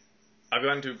I've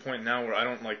gotten to a point now where I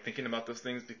don't like thinking about those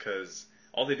things because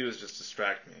all they do is just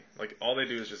distract me. Like all they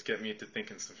do is just get me to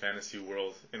think in some fantasy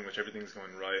world in which everything's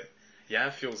going right. Yeah,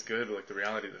 it feels good, but like the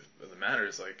reality of the matter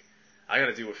is like I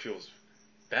gotta do what feels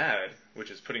bad,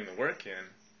 which is putting the work in,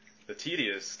 the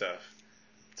tedious stuff,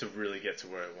 to really get to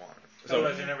where I want. So,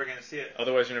 Otherwise, you're never gonna see it.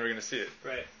 otherwise you're never gonna see it.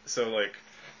 Right. So like,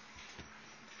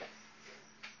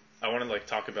 I want to like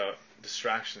talk about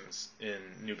distractions in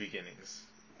new beginnings.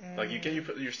 Like you get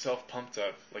yourself pumped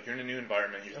up, like you're in a new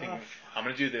environment. You're thinking, I'm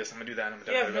gonna do this, I'm gonna do that, I'm gonna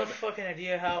do You that. have no fucking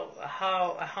idea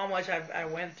how much I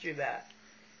went through that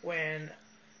when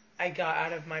I got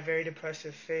out of my very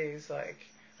depressive phase. Like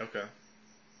Okay.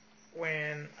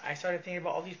 when I started thinking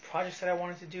about all these projects that I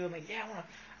wanted to do. I'm like, yeah,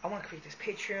 I want to create this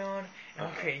Patreon, I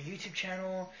want to create a YouTube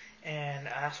channel, and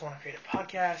I also want to create a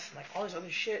podcast, and like all this other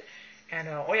shit. And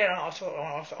oh yeah, and I also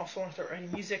want to start writing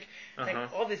music. Like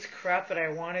all this crap that I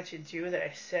wanted to do that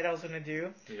I said I was gonna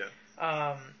do.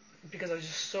 Yeah. Because I was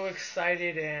just so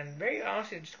excited and very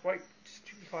honestly, just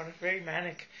to be honest, very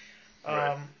manic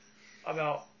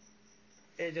about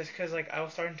it, just because like I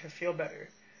was starting to feel better.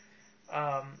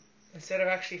 Instead of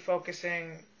actually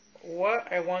focusing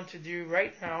what I want to do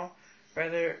right now,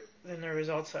 rather than the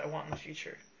results that I want in the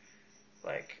future.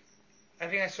 Like, I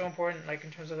think that's so important. Like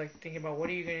in terms of like thinking about what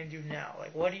are you gonna do now?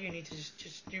 Like, what do you need to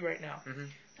just do right now? Mm-hmm.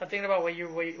 Not thinking about what you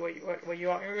want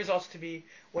your results to be.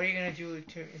 What are you gonna do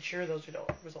to ensure those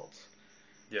results?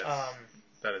 Yes.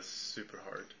 That is super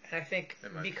hard. And I think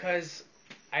because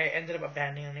I ended up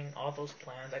abandoning all those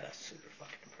plans, I got super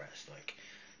fucking depressed. Like,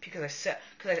 because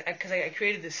I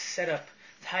created this setup,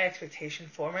 this high expectation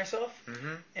for myself,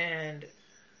 and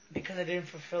because I didn't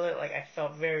fulfill it, like I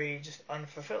felt very just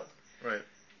unfulfilled. Right.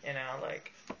 You know,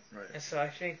 like. Right. And so I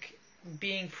think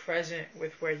being present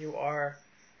with where you are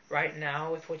right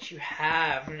now, with what you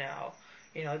have now.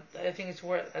 You know, I think it's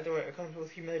where it comes with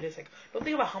humility. It's like, don't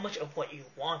think about how much of what you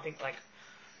want. Think like,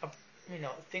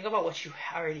 think about what you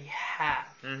already have.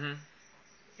 Mm-hmm.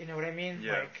 You know what I mean?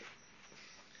 Yeah. Like,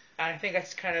 I think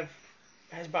that's kind of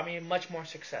has brought me much more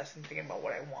success in thinking about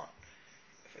what I want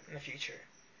in the future.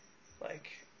 Like,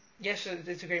 yes,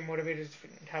 it's a great motivator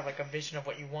to have like a vision of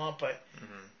what you want, but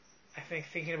I think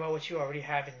thinking about what you already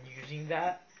have and using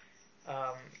that,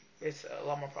 is a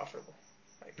lot more profitable.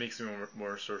 Like, makes you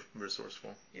more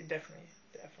resourceful. Yeah, definitely.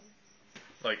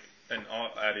 Like, and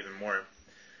I'll add even more.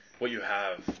 What you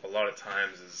have a lot of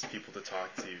times is people to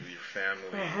talk to, your family,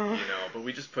 you know. But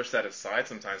we just push that aside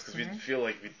sometimes because we feel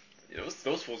like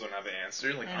those fools don't have an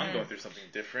answer. Like I'm going through something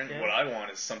different. Yeah. What I want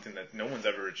is something that no one's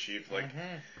ever achieved. Like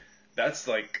that's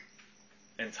like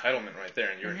entitlement right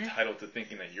there, and you're entitled to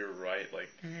thinking that you're right.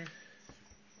 Like,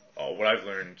 what I've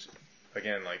learned,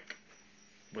 again, like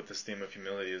with this theme of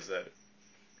humility, is that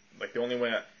like the only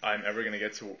way I'm ever gonna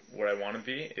get to where I want to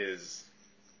be is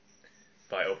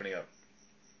by opening up,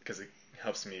 because it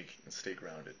helps me stay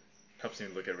grounded, helps me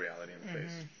look at reality in the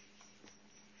face.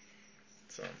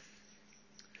 So,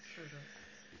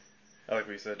 I like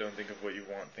what you said. Don't think of what you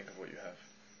want, think of what you have.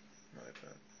 I like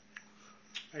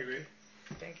that. I agree.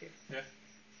 Thank you. Yeah.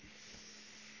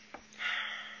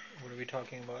 What are we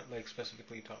talking about, like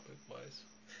specifically topic-wise?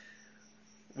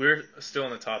 We're still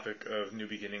on the topic of new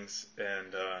beginnings,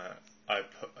 and I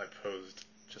posed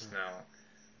just now,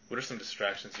 what are some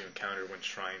distractions you encounter when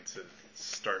trying to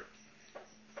start?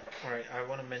 Alright, I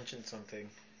want to mention something,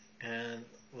 and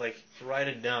like write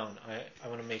it down. I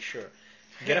want to make sure.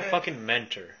 Get a fucking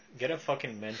mentor.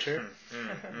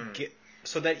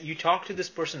 So that you talk to this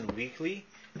person weekly,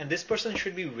 and this person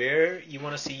should be where you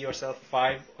want to see yourself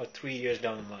 5 or 3 years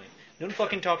down the line. Don't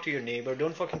fucking talk to your neighbor.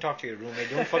 Don't fucking talk to your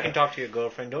roommate. Don't fucking talk to your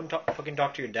girlfriend. Don't fucking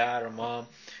talk to your dad or mom.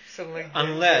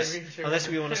 Unless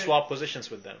we want to swap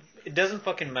positions with them. It doesn't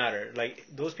fucking matter. Like,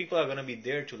 those people are going to be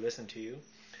there to listen to you.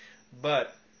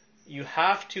 but you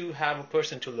have to have a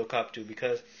person to look up to,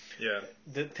 because Yeah.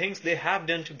 the things they have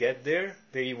done to get there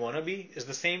where you want to be is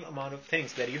the same amount of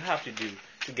things that you have to do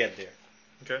to get there.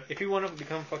 Okay. If you want to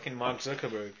become fucking Mark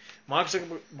Zuckerberg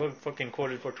fucking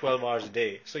coded for 12 hours a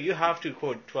day. So you have to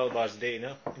code 12 hours a day,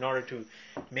 in order to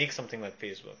make something like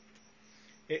Facebook.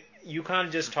 You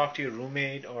can't just talk to your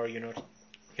roommate or,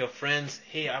 your friends,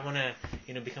 hey, I want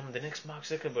to, become the next Mark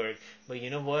Zuckerberg. But you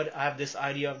know what? I have this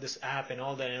idea of this app and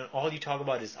all that. And all you talk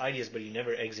about is ideas, but you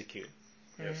never execute.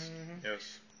 Yes. Mhm.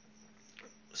 Yes.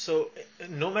 So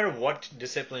no matter what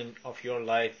discipline of your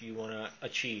life you want to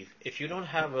achieve, if you don't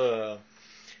have a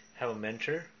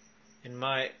mentor, in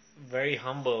my very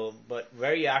humble but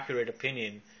very accurate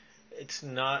opinion,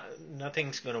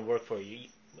 nothing's going to work for you.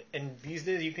 And these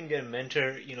days you can get a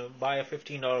mentor, buy a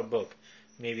 $15 book.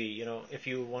 Maybe, if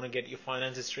you want to get your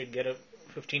finances straight, get a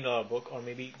 $15 book, or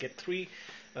maybe get three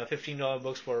 $15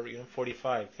 books for,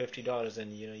 $45, $50,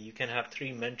 and, you can have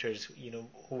three mentors,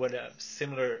 who would have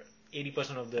similar.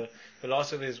 80% of the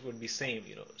philosophies would be same.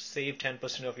 Save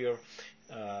 10% of your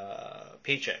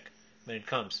paycheck when it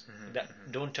comes.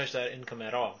 Don't touch that income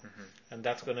at all, and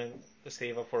that's gonna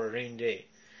save up for a rainy day,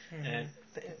 and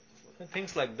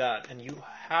things like that. And you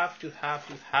have to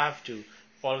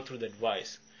follow through the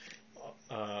advice,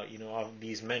 of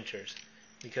these mentors,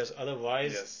 because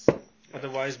otherwise, Yes.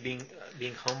 otherwise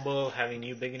being humble, having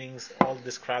new beginnings, all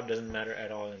this crap doesn't matter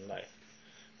at all in life.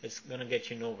 It's gonna get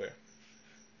you nowhere.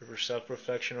 For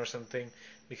self-reflection or something,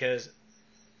 because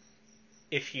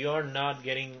if you're not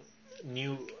getting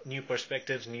new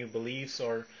perspectives, new beliefs,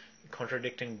 or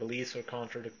contradicting beliefs or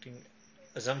contradicting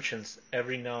assumptions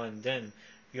every now and then,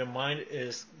 your mind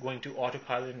is going to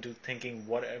autopilot into thinking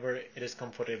whatever it is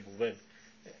comfortable with.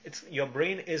 Your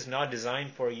brain is not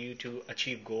designed for you to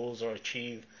achieve goals or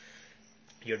achieve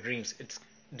your dreams. It's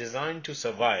designed to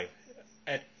survive.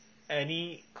 At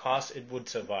any cost, it would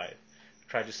survive.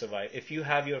 Try to survive. If you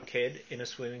have your kid in a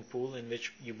swimming pool in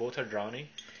which you both are drowning,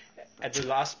 at the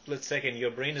last split second,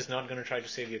 your brain is not going to try to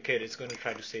save your kid. It's going to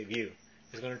try to save you.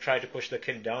 It's going to try to push the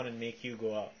kid down and make you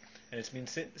go up. And it's been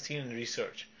seen in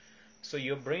research. So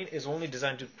your brain is only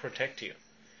designed to protect you.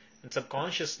 And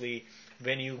subconsciously,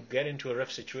 when you get into a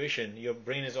rough situation, your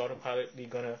brain is automatically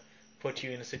going to put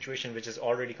you in a situation which is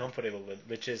already comfortable with,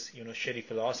 which is, shitty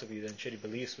philosophies and shitty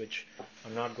beliefs which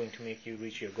are not going to make you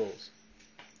reach your goals.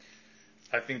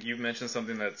 I think you mentioned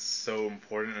something that's so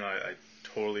important, and I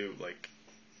totally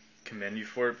commend you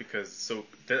for it, because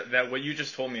that what you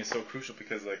just told me is so crucial,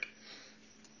 because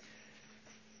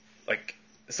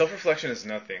self-reflection is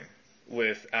nothing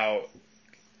without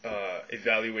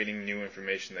evaluating new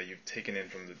information that you've taken in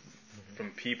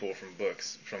from people, from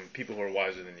books, from people who are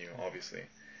wiser than you. Obviously,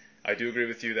 I do agree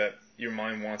with you that your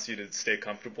mind wants you to stay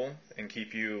comfortable and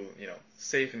keep you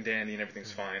safe and dandy and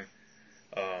everything's fine.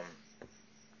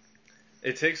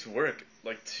 It takes work,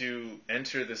 to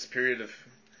enter this period of,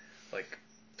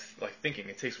 thinking.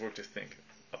 It takes work to think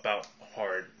about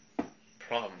hard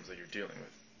problems that you're dealing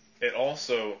with. It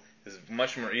also is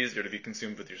much more easier to be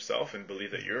consumed with yourself and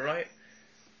believe that you're right,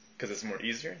 because it's more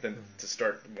easier than to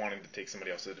start wanting to take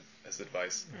somebody else's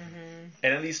advice.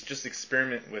 And at least just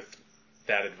experiment with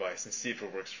that advice and see if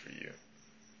it works for you.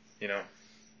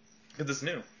 Because it's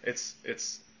new. It's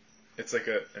like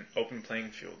an open playing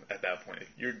field at that point.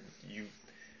 You're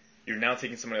now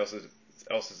taking somebody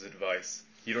else's advice.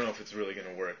 You don't know if it's really going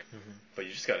to work, but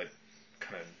you just got to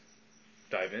kind of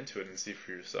dive into it and see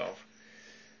for yourself.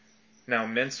 Now,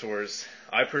 mentors,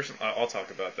 I'll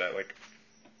talk about that.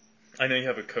 I know you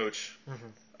have a coach.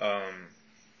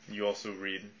 You also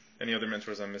read. Any other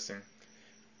mentors I'm missing?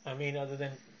 I mean, other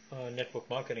than network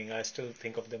marketing, I still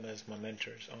think of them as my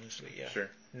mentors, honestly, yeah. Sure.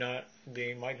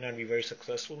 They might not be very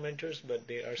successful mentors, but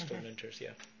they are still mentors,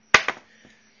 yeah.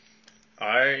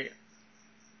 I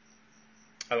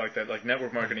like that.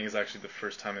 Network marketing is actually the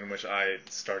first time in which I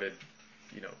started,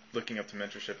 looking up to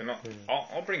mentorship, and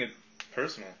I'll bring it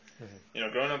personal.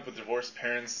 Growing up with divorced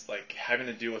parents, having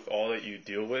to deal with all that you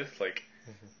deal with,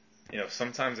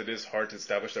 sometimes it is hard to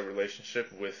establish that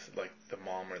relationship with the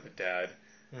mom or the dad,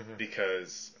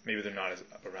 because maybe they're not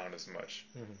around as much,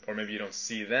 or maybe you don't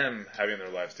see them having their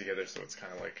lives together, so it's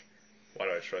kind of why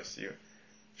do I trust you?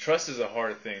 Trust is a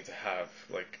hard thing to have,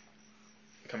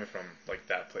 coming from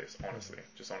that place, honestly,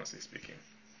 just honestly speaking.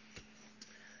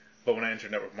 But when I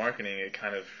entered network marketing, it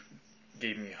kind of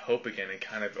gave me hope again, and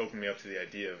kind of opened me up to the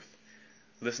idea of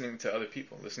listening to other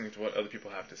people, listening to what other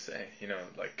people have to say,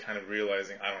 kind of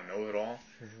realizing I don't know it all.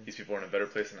 These people are in a better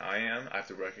place than I am. I have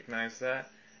to recognize that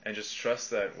and just trust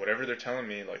that whatever they're telling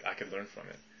me, I could learn from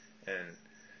it.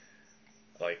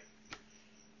 And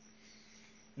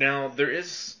now there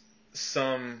is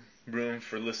some room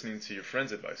for listening to your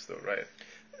friend's advice, though, right?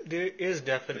 There is The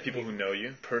definitely people who know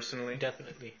you personally.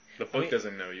 definitely. The book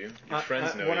doesn't know you. Your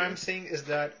friends know what you. I'm saying is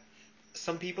that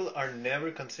some people are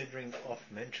never considering of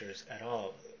mentors at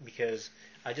all, because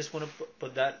I just want to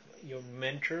put that your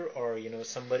mentor, or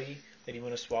somebody that you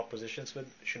want to swap positions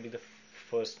with, should be the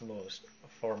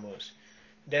foremost.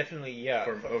 Definitely, yeah.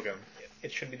 Okay.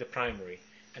 It should be the primary,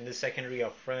 and the secondary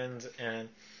are friends. And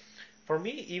for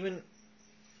me, even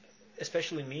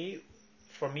especially me,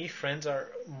 for me, friends are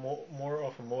more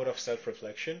of a mode of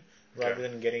self-reflection rather Okay.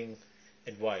 than getting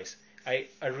advice. I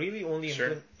really only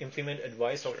Sure. implement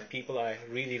advice of Sure. people I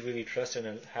really, really trust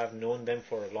and have known them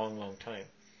for a long, long time.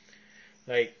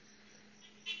 Like,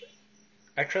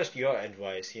 I trust your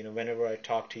advice, whenever I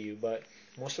talk to you, but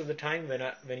most of the time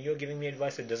when you're giving me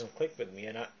advice, it doesn't click with me,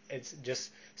 and it's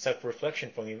just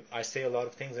self-reflection for me. I say a lot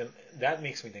of things, and that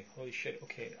makes me think, holy shit,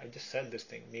 okay, I just said this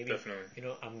thing. Maybe,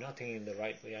 Definitely. I'm not thinking in the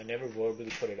right way. I never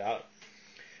verbally put it out.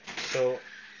 So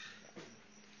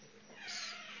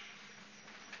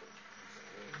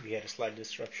we had a slight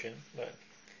disruption, but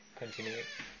continuing.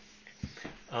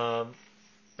 Um,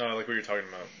 No, I like what you're talking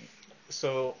about.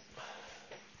 so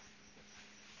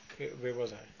where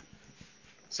was I?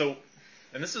 So,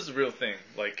 and this is a real thing.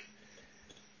 Like,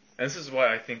 and this is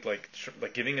why I think like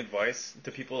giving advice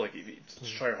to people, like, you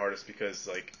just try your hardest, because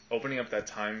like opening up that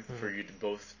time for you to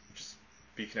both just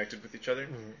be connected with each other.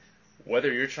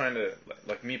 Whether you're trying to,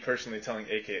 like me personally telling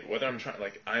AK, whether I'm trying,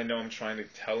 like, I know I'm trying to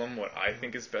tell him what I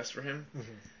think is best for him,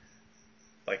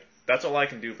 like, that's all I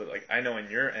can do, but, like, I know on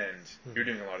your end, you're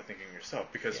doing a lot of thinking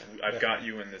yourself, because Yeah, I've got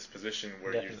you in this position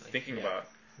where you're Definitely, thinking yeah. about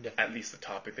Definitely. at least the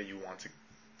topic that you want to,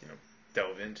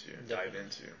 dive into.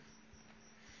 Definitely. See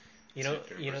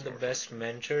if you're The more best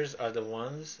mentors are the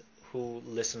ones who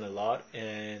listen a lot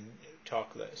and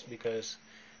talk less, because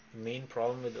the main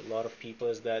problem with a lot of people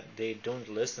is that they don't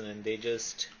listen and they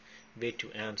just wait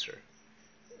to answer.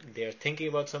 They're thinking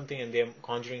about something and they're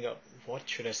conjuring up, what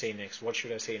should I say next? What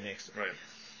should I say next? Right.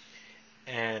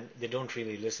 And they don't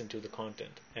really listen to the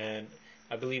content. And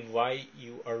I believe why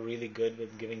you are really good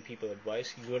with giving people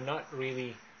advice, you are not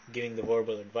really giving the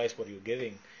verbal advice what you're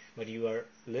giving, but you are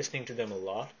listening to them a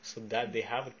lot, so that they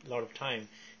have a lot of time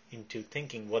into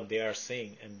thinking what they are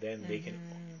saying, and then they can,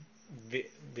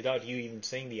 without you even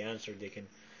saying the answer, they can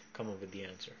come up with the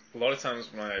answer. A lot of times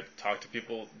when I talk to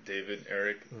people, David,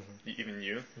 Eric, even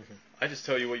you, I just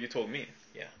tell you what you told me.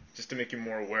 Yeah. Just to make you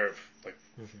more aware of, like,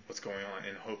 what's going on,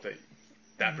 and hope that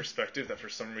that perspective that for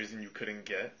some reason you couldn't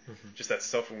get, just that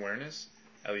self-awareness,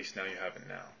 at least now you have it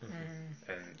now.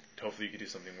 And hopefully you can do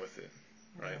something with it,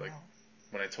 right? Like,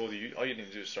 when I told you, all you need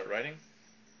to do is start writing,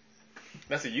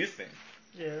 that's a you thing.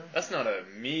 Yeah. That's not a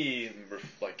me,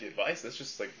 like, advice. That's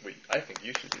just, like, what I think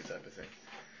you should do type of thing.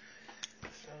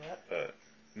 But,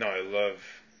 no, I love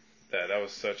that. That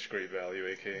was such great value,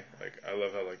 AK. Like, I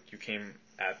love how, like, you came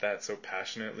at that so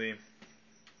passionately.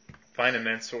 Find a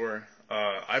mentor.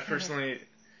 I personally,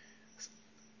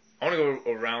 I want to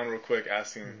go around real quick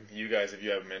asking you guys if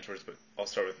you have mentors, but I'll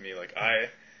start with me. Like,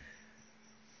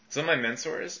 some of my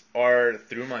mentors are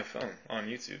through my phone on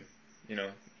YouTube.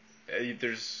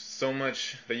 There's so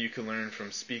much that you can learn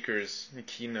from speakers,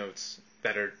 keynotes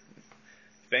that are,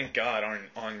 thank God,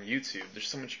 on YouTube. There's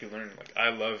so much you can learn. Like, I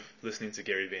love listening to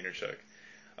Gary Vaynerchuk.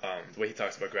 The way he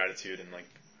talks about gratitude and, like,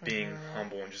 being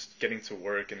humble and just getting to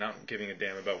work and not giving a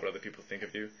damn about what other people think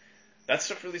of you. That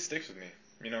stuff really sticks with me.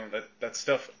 That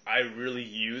stuff I really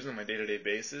use on my day-to-day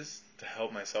basis to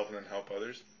help myself and then help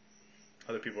others.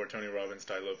 Other people are Tony Robbins,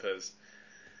 Tai Lopez.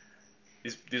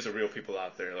 These are real people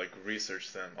out there. Like,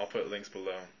 research them. I'll put links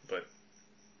below. But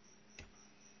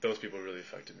those people really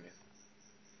affected me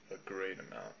a great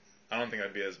amount. I don't think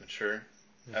I'd be as mature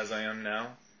as I am now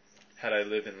had I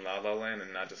lived in La La Land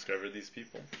and not discovered these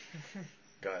people.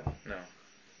 God, no.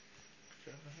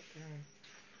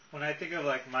 When I think of,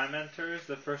 like, my mentors,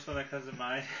 the first one that comes to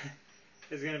mind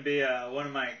is going to be one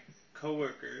of my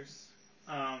coworkers.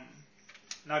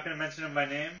 Not going to mention him by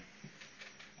name,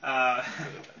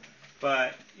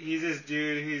 but he's this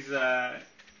dude.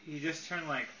 He just turned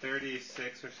like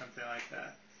 36 or something like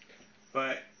that.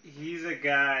 But he's a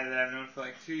guy that I've known for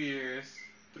like 2 years,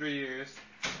 3 years,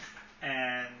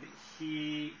 and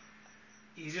he's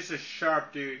just a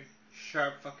sharp dude,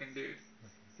 sharp fucking dude.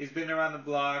 He's been around the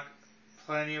block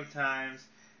plenty of times,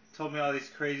 told me all these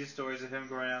crazy stories of him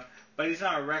growing up, but he's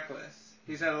not reckless.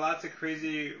 He's had lots of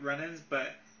crazy run-ins,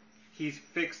 but he's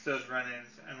fixed those run-ins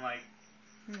and, like,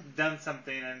 done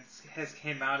something and has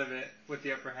came out of it with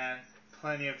the upper hand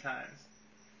plenty of times.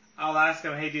 I'll ask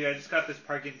him, hey dude, I just got this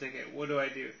parking ticket, what do I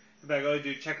do? He'll be like, oh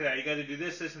dude, check it out, you gotta do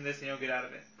this, this, and this, and you'll get out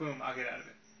of it. Boom, I'll get out of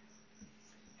it.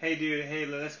 hey dude, hey,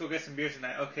 let's go get some beers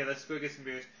tonight. Okay, let's go get some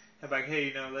beers. I'm like, hey,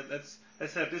 you know, let's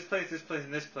set up this place,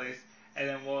 and this place, and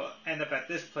then we'll end up at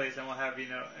this place, and we'll have, you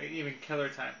know, even killer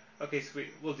time. Okay, sweet,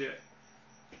 we'll do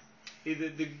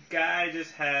it. The guy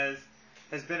just has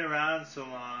been around so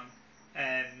long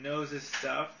and knows his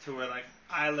stuff to where, like,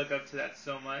 I look up to that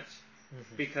so much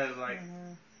because, like,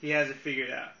 he has it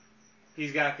figured out.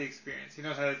 He's got the experience. He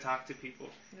knows how to talk to people.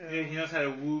 Yeah. He knows how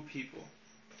to woo people.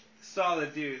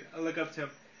 Solid dude. I look up to him.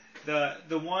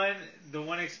 The one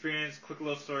experience, quick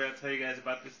little story I'll tell you guys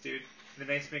about this dude. And it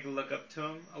makes me look up to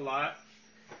him a lot,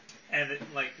 and it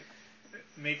like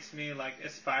makes me like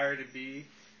aspire to be,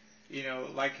 you know,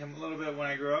 like him a little bit when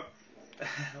I grow up.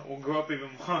 Will grow up even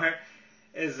more.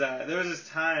 Is there was this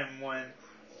time when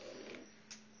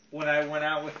I went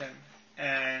out with him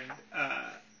and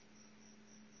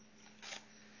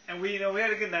we, you know, we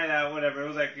had a good night out, whatever. It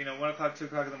was like, you know, 1 o'clock, 2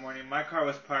 o'clock in the morning. My car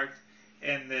was parked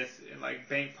in this, like,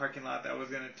 bank parking lot that was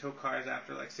going to tow cars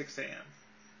after, like, 6 a.m.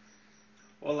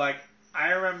 Well, like,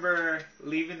 I remember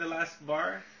leaving the last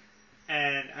bar,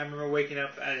 and I remember waking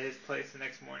up at his place the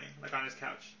next morning, like, on his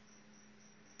couch.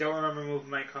 Don't remember moving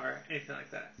my car, anything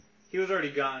like that. He was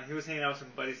already gone. He was hanging out with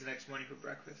some buddies the next morning for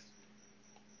breakfast.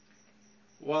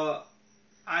 Well,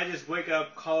 I just wake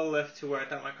up, call a Lyft to where I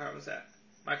thought my car was at.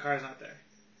 My car's not there.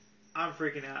 I'm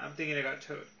freaking out. I'm thinking it got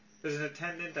towed. There's an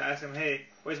attendant to ask him, hey,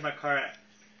 where's my car at?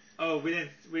 Oh, we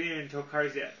didn't even tow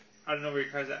cars yet. I don't know where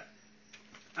your car's at.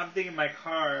 I'm thinking my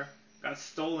car got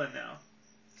stolen now.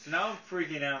 So now I'm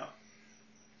freaking out.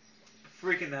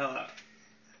 Freaking the hell out.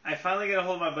 I finally get a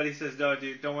hold of my buddy. He says, no,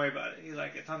 dude, don't worry about it. He's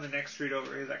like, it's on the next street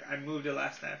over. He's like, I moved it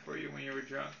last night for you when you were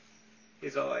drunk.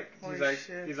 He's all like,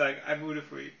 he's like, I moved it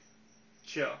for you.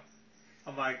 Chill.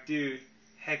 I'm like, dude,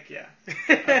 heck yeah.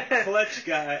 A clutch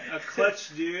guy, a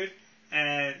clutch dude,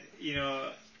 and, you know,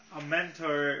 a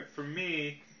mentor for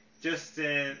me just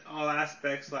in all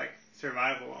aspects, like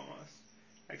survival almost.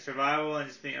 Like survival and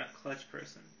just being a clutch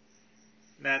person.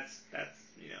 That's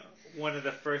you know, one of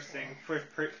the first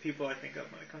people I think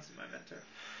of when it comes to my mentor.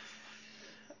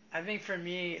 I think for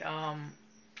me,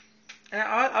 and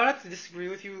I would have to disagree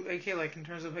with you, AK, like in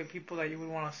terms of like people that you would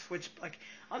want to switch. Like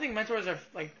I don't think mentors are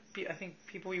like I think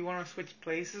people you want to switch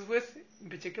places with in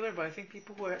particular, but I think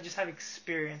people who just have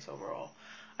experience overall.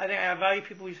 I think I value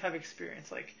people who have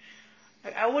experience. Like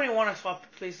I wouldn't want to swap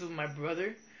places with my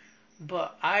brother,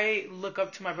 but I look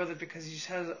up to my brother because he just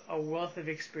has a wealth of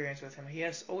experience with him. He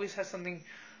always has something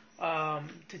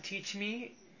to teach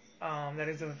me that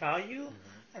is of value,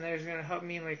 and that is going to help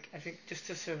me, like I think, just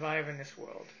to survive in this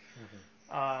world.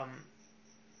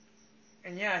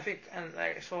 And yeah, I think,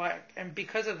 and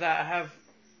because of that, I have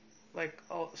like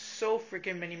so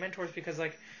freaking many mentors because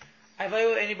like I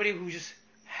value anybody who just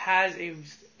has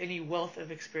any wealth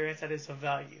of experience that is of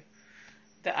value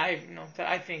that I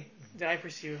think that I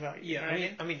perceive of value. Yeah, you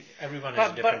know I mean, everyone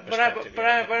has a different perspective.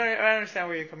 I understand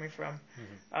where you're coming from.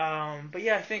 But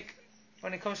yeah, I think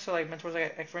when it comes to like mentors,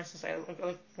 like for instance,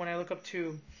 when I look up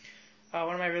to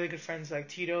one of my really good friends, like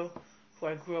Tito, who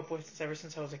I grew up with ever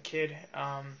since I was a kid.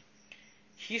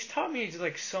 He's taught me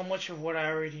like so much of what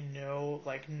I already know,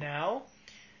 like now.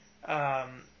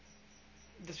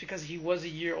 Just because he was a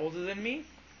year older than me,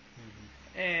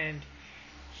 and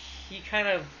he kind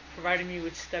of provided me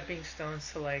with stepping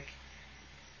stones to like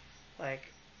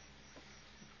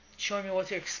showing me what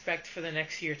to expect for the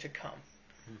next year to come.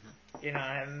 You know,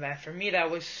 and that for me that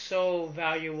was so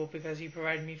valuable because he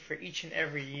provided me for each and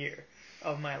every year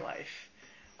of my life.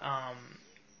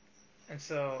 And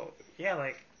so yeah,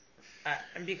 like,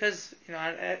 and because you know,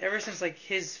 ever since like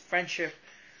his friendship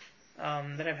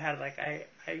that I've had, like I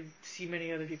see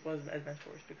many other people as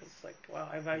mentors because it's like, wow,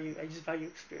 I just value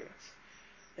experience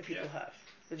that people have.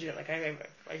 Legit, like I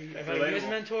value you as a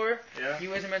mentor,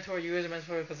 you as a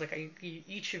mentor, because like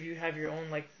each of you have your own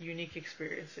like unique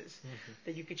experiences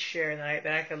that you could share and that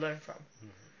I could learn from.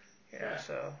 You know,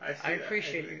 so I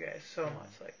appreciate you guys so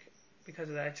much, like because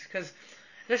of that. Because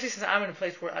especially since I'm in a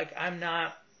place where like I'm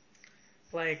not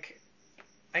like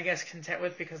I guess content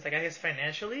with because like I guess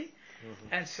financially,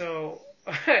 and so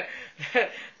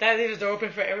that leaves the door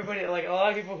open for everybody. Like a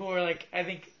lot of people who are like I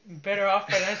think better off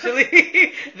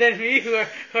financially than me, who I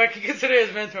can consider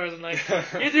as mentors. I'm like,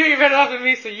 you're doing better off than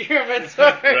me, so you're a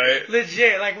mentor. Right.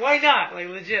 Legit. Like why not? Like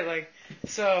legit. Like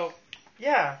so.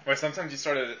 Yeah. Well, sometimes you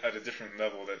start at a different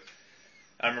level. That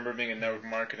I remember being in network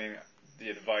marketing. The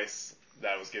advice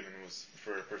that I was given was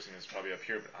for a person who's probably up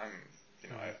here, but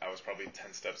I was probably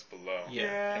 10 steps below.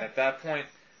 Yeah. And at that point,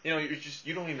 you know,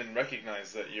 you don't even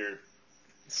recognize that you're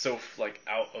so like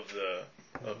out of the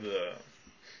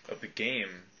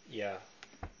game. Yeah.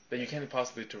 That you can't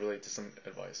possibly to relate to some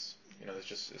advice.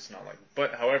 it's not like.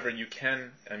 But however, you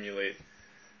can emulate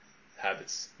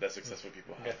habits that successful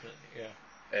people have, Definitely,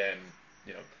 yeah. and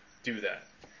do that.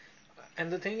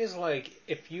 And the thing is, like,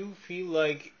 if you feel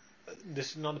like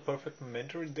this is not the perfect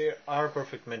mentor, there are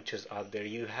perfect mentors out there.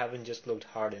 You haven't just looked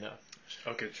hard enough.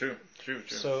 Okay, true.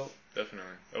 So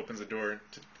Definitely opens the door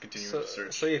to continue so, to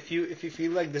search. so if you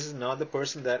feel like this is not the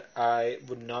person that I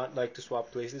would not like to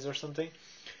swap places or something,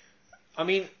 I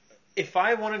mean, if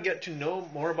I want to get to know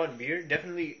more about beer,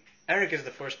 definitely Eric is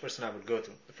the first person I would go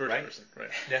to. The first right? person, right?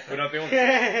 Definitely. But not the only.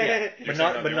 Yeah, You're but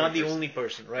not the person. only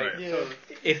person, right? Right. Yeah.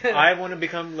 If I want to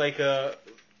become like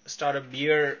start a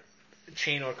beer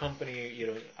chain or company,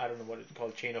 I don't know what it's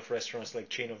called, chain of restaurants, like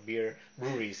chain of beer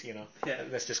breweries, Yeah.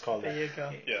 let's just call that. There you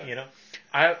go. Yeah.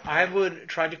 I would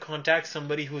try to contact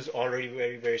somebody who's already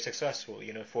very, very successful,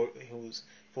 who's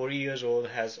 40 years old,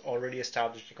 has already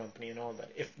established a company and all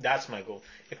that. If that's my goal.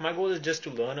 If my goal is just to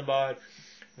learn about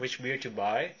which beer to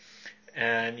buy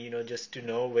and, just to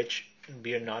know which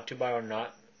beer not to buy or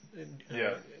not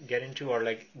get into, or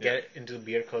like get into the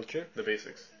beer culture, The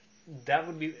basics. that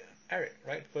would be Eric,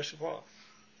 right? First of all.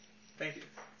 Thank you.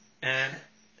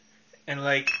 And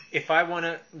like, if I want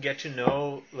to get to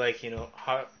know, like,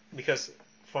 how, because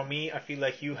for me, I feel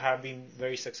like you have been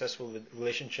very successful with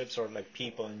relationships or like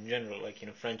people in general, like,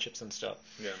 friendships and stuff.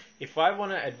 Yeah. If I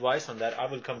want to advice on that, I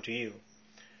will come to you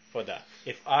for that.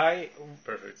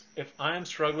 Perfect. If I am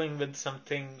struggling with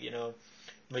something,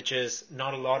 which is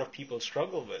not a lot of people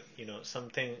struggle with,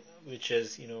 something which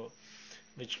is,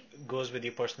 which goes with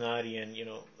your personality and,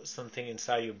 something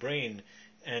inside your brain,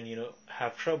 and,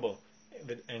 have trouble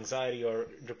with anxiety or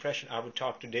depression, I would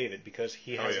talk to David, because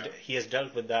he has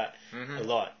dealt with that a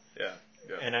lot. Yeah.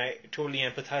 And I totally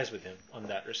empathize with him on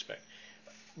that respect.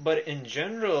 But in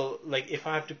general, like, if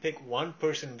I have to pick one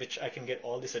person which I can get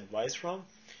all this advice from,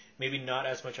 maybe not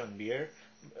as much on beer,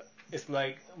 it's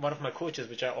like one of my coaches,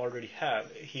 which I already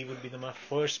have. He would be my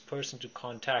first person to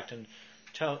contact and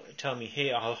tell me, hey,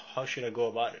 how should I go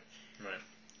about it? Right.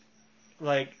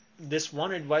 Like, this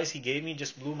one advice he gave me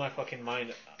just blew my fucking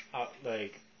mind out.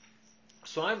 Like,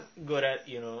 so I'm good at,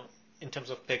 in terms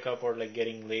of pickup or like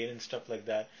getting laid and stuff like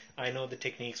that. I know the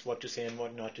techniques, what to say and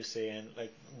what not to say, and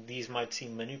like, these might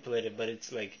seem manipulative, but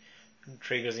it's like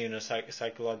triggers,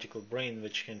 psychological brain,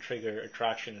 which can trigger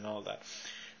attraction and all that.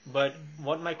 But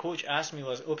what my coach asked me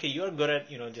was, okay, you're good at,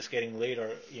 just getting laid or,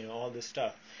 all this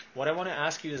stuff. What I want to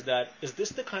ask you is this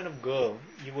the kind of girl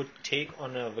you would take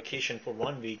on a vacation for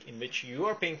 1 week in which you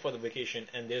are paying for the vacation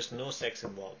and there's no sex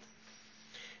involved?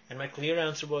 And my clear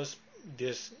answer was,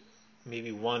 there's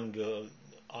maybe one girl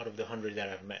out of the 100 that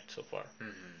I've met so far.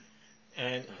 Mm-hmm.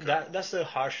 And Okay. that's a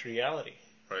harsh reality.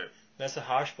 Right. That's a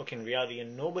harsh fucking reality,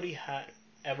 and nobody had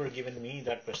ever given me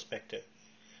that perspective.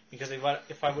 Because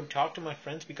if I would talk to my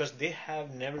friends, because they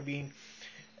have never been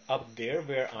up there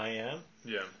where I am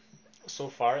Yeah. so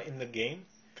far in the game.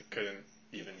 They couldn't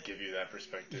even give you that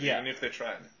perspective, Yeah. even if they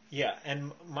tried. Yeah,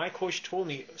 and my coach told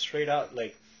me straight out,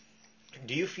 like,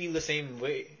 do you feel the same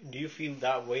way? Do you feel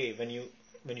that way when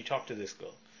you talk to this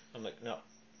girl? I'm like, no.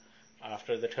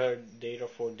 After the third date or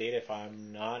fourth date, if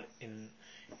I'm not in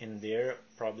there,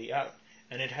 probably out.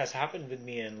 And it has happened with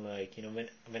me, and like,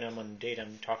 when I'm on a date,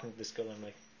 I'm talking to this girl, I'm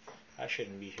like, I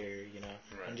shouldn't be here,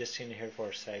 Right. I'm just in here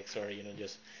for sex, or,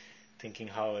 just thinking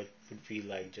how it would feel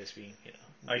like just being,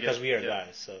 I because guess, we are yeah.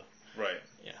 guys, so. Right.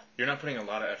 Yeah. You're not putting a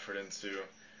lot of effort into,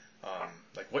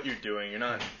 like, what you're doing. You're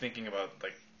not thinking about,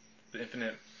 like, the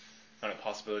infinite amount of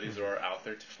possibilities that are out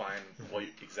there to find what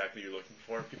exactly you're looking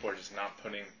for. People are just not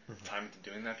putting time into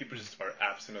doing that. People just are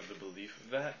absent of the belief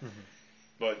of that.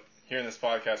 But here in this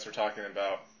podcast, we're talking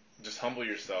about just humble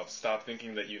yourself. Stop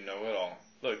thinking that you know it all.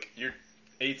 Look, you're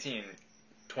 18,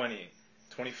 20,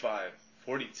 25,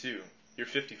 42, you're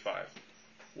 55.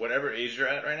 Whatever age you're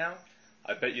at right now,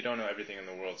 I bet you don't know everything in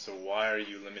the world. So why are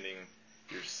you limiting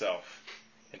yourself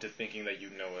into thinking that you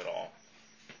know it all?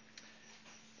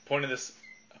 The point of this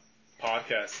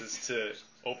podcast is to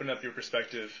open up your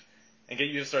perspective and get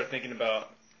you to start thinking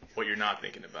about what you're not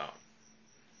thinking about.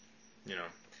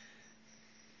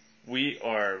 We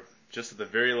are just at the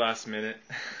very last minute,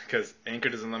 because Anchor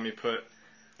doesn't let me put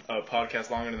a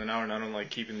podcast longer than an hour, and I don't like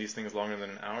keeping these things longer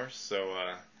than an hour, so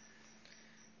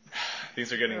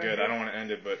things are getting good. I don't want to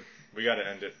end it, but we got to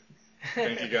end it.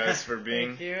 Thank you guys for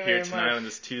being here tonight on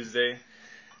this Tuesday.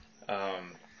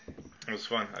 It was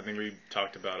fun. I think we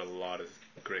talked about a lot of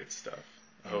great stuff.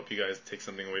 I hope you guys take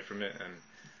something away from it, and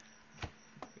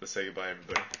let's say goodbye,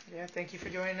 everybody. Yeah, thank you for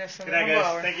joining us on Good the night, Humble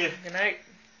guys. Hour. Thank you. Good night.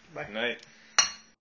 Bye. Good night.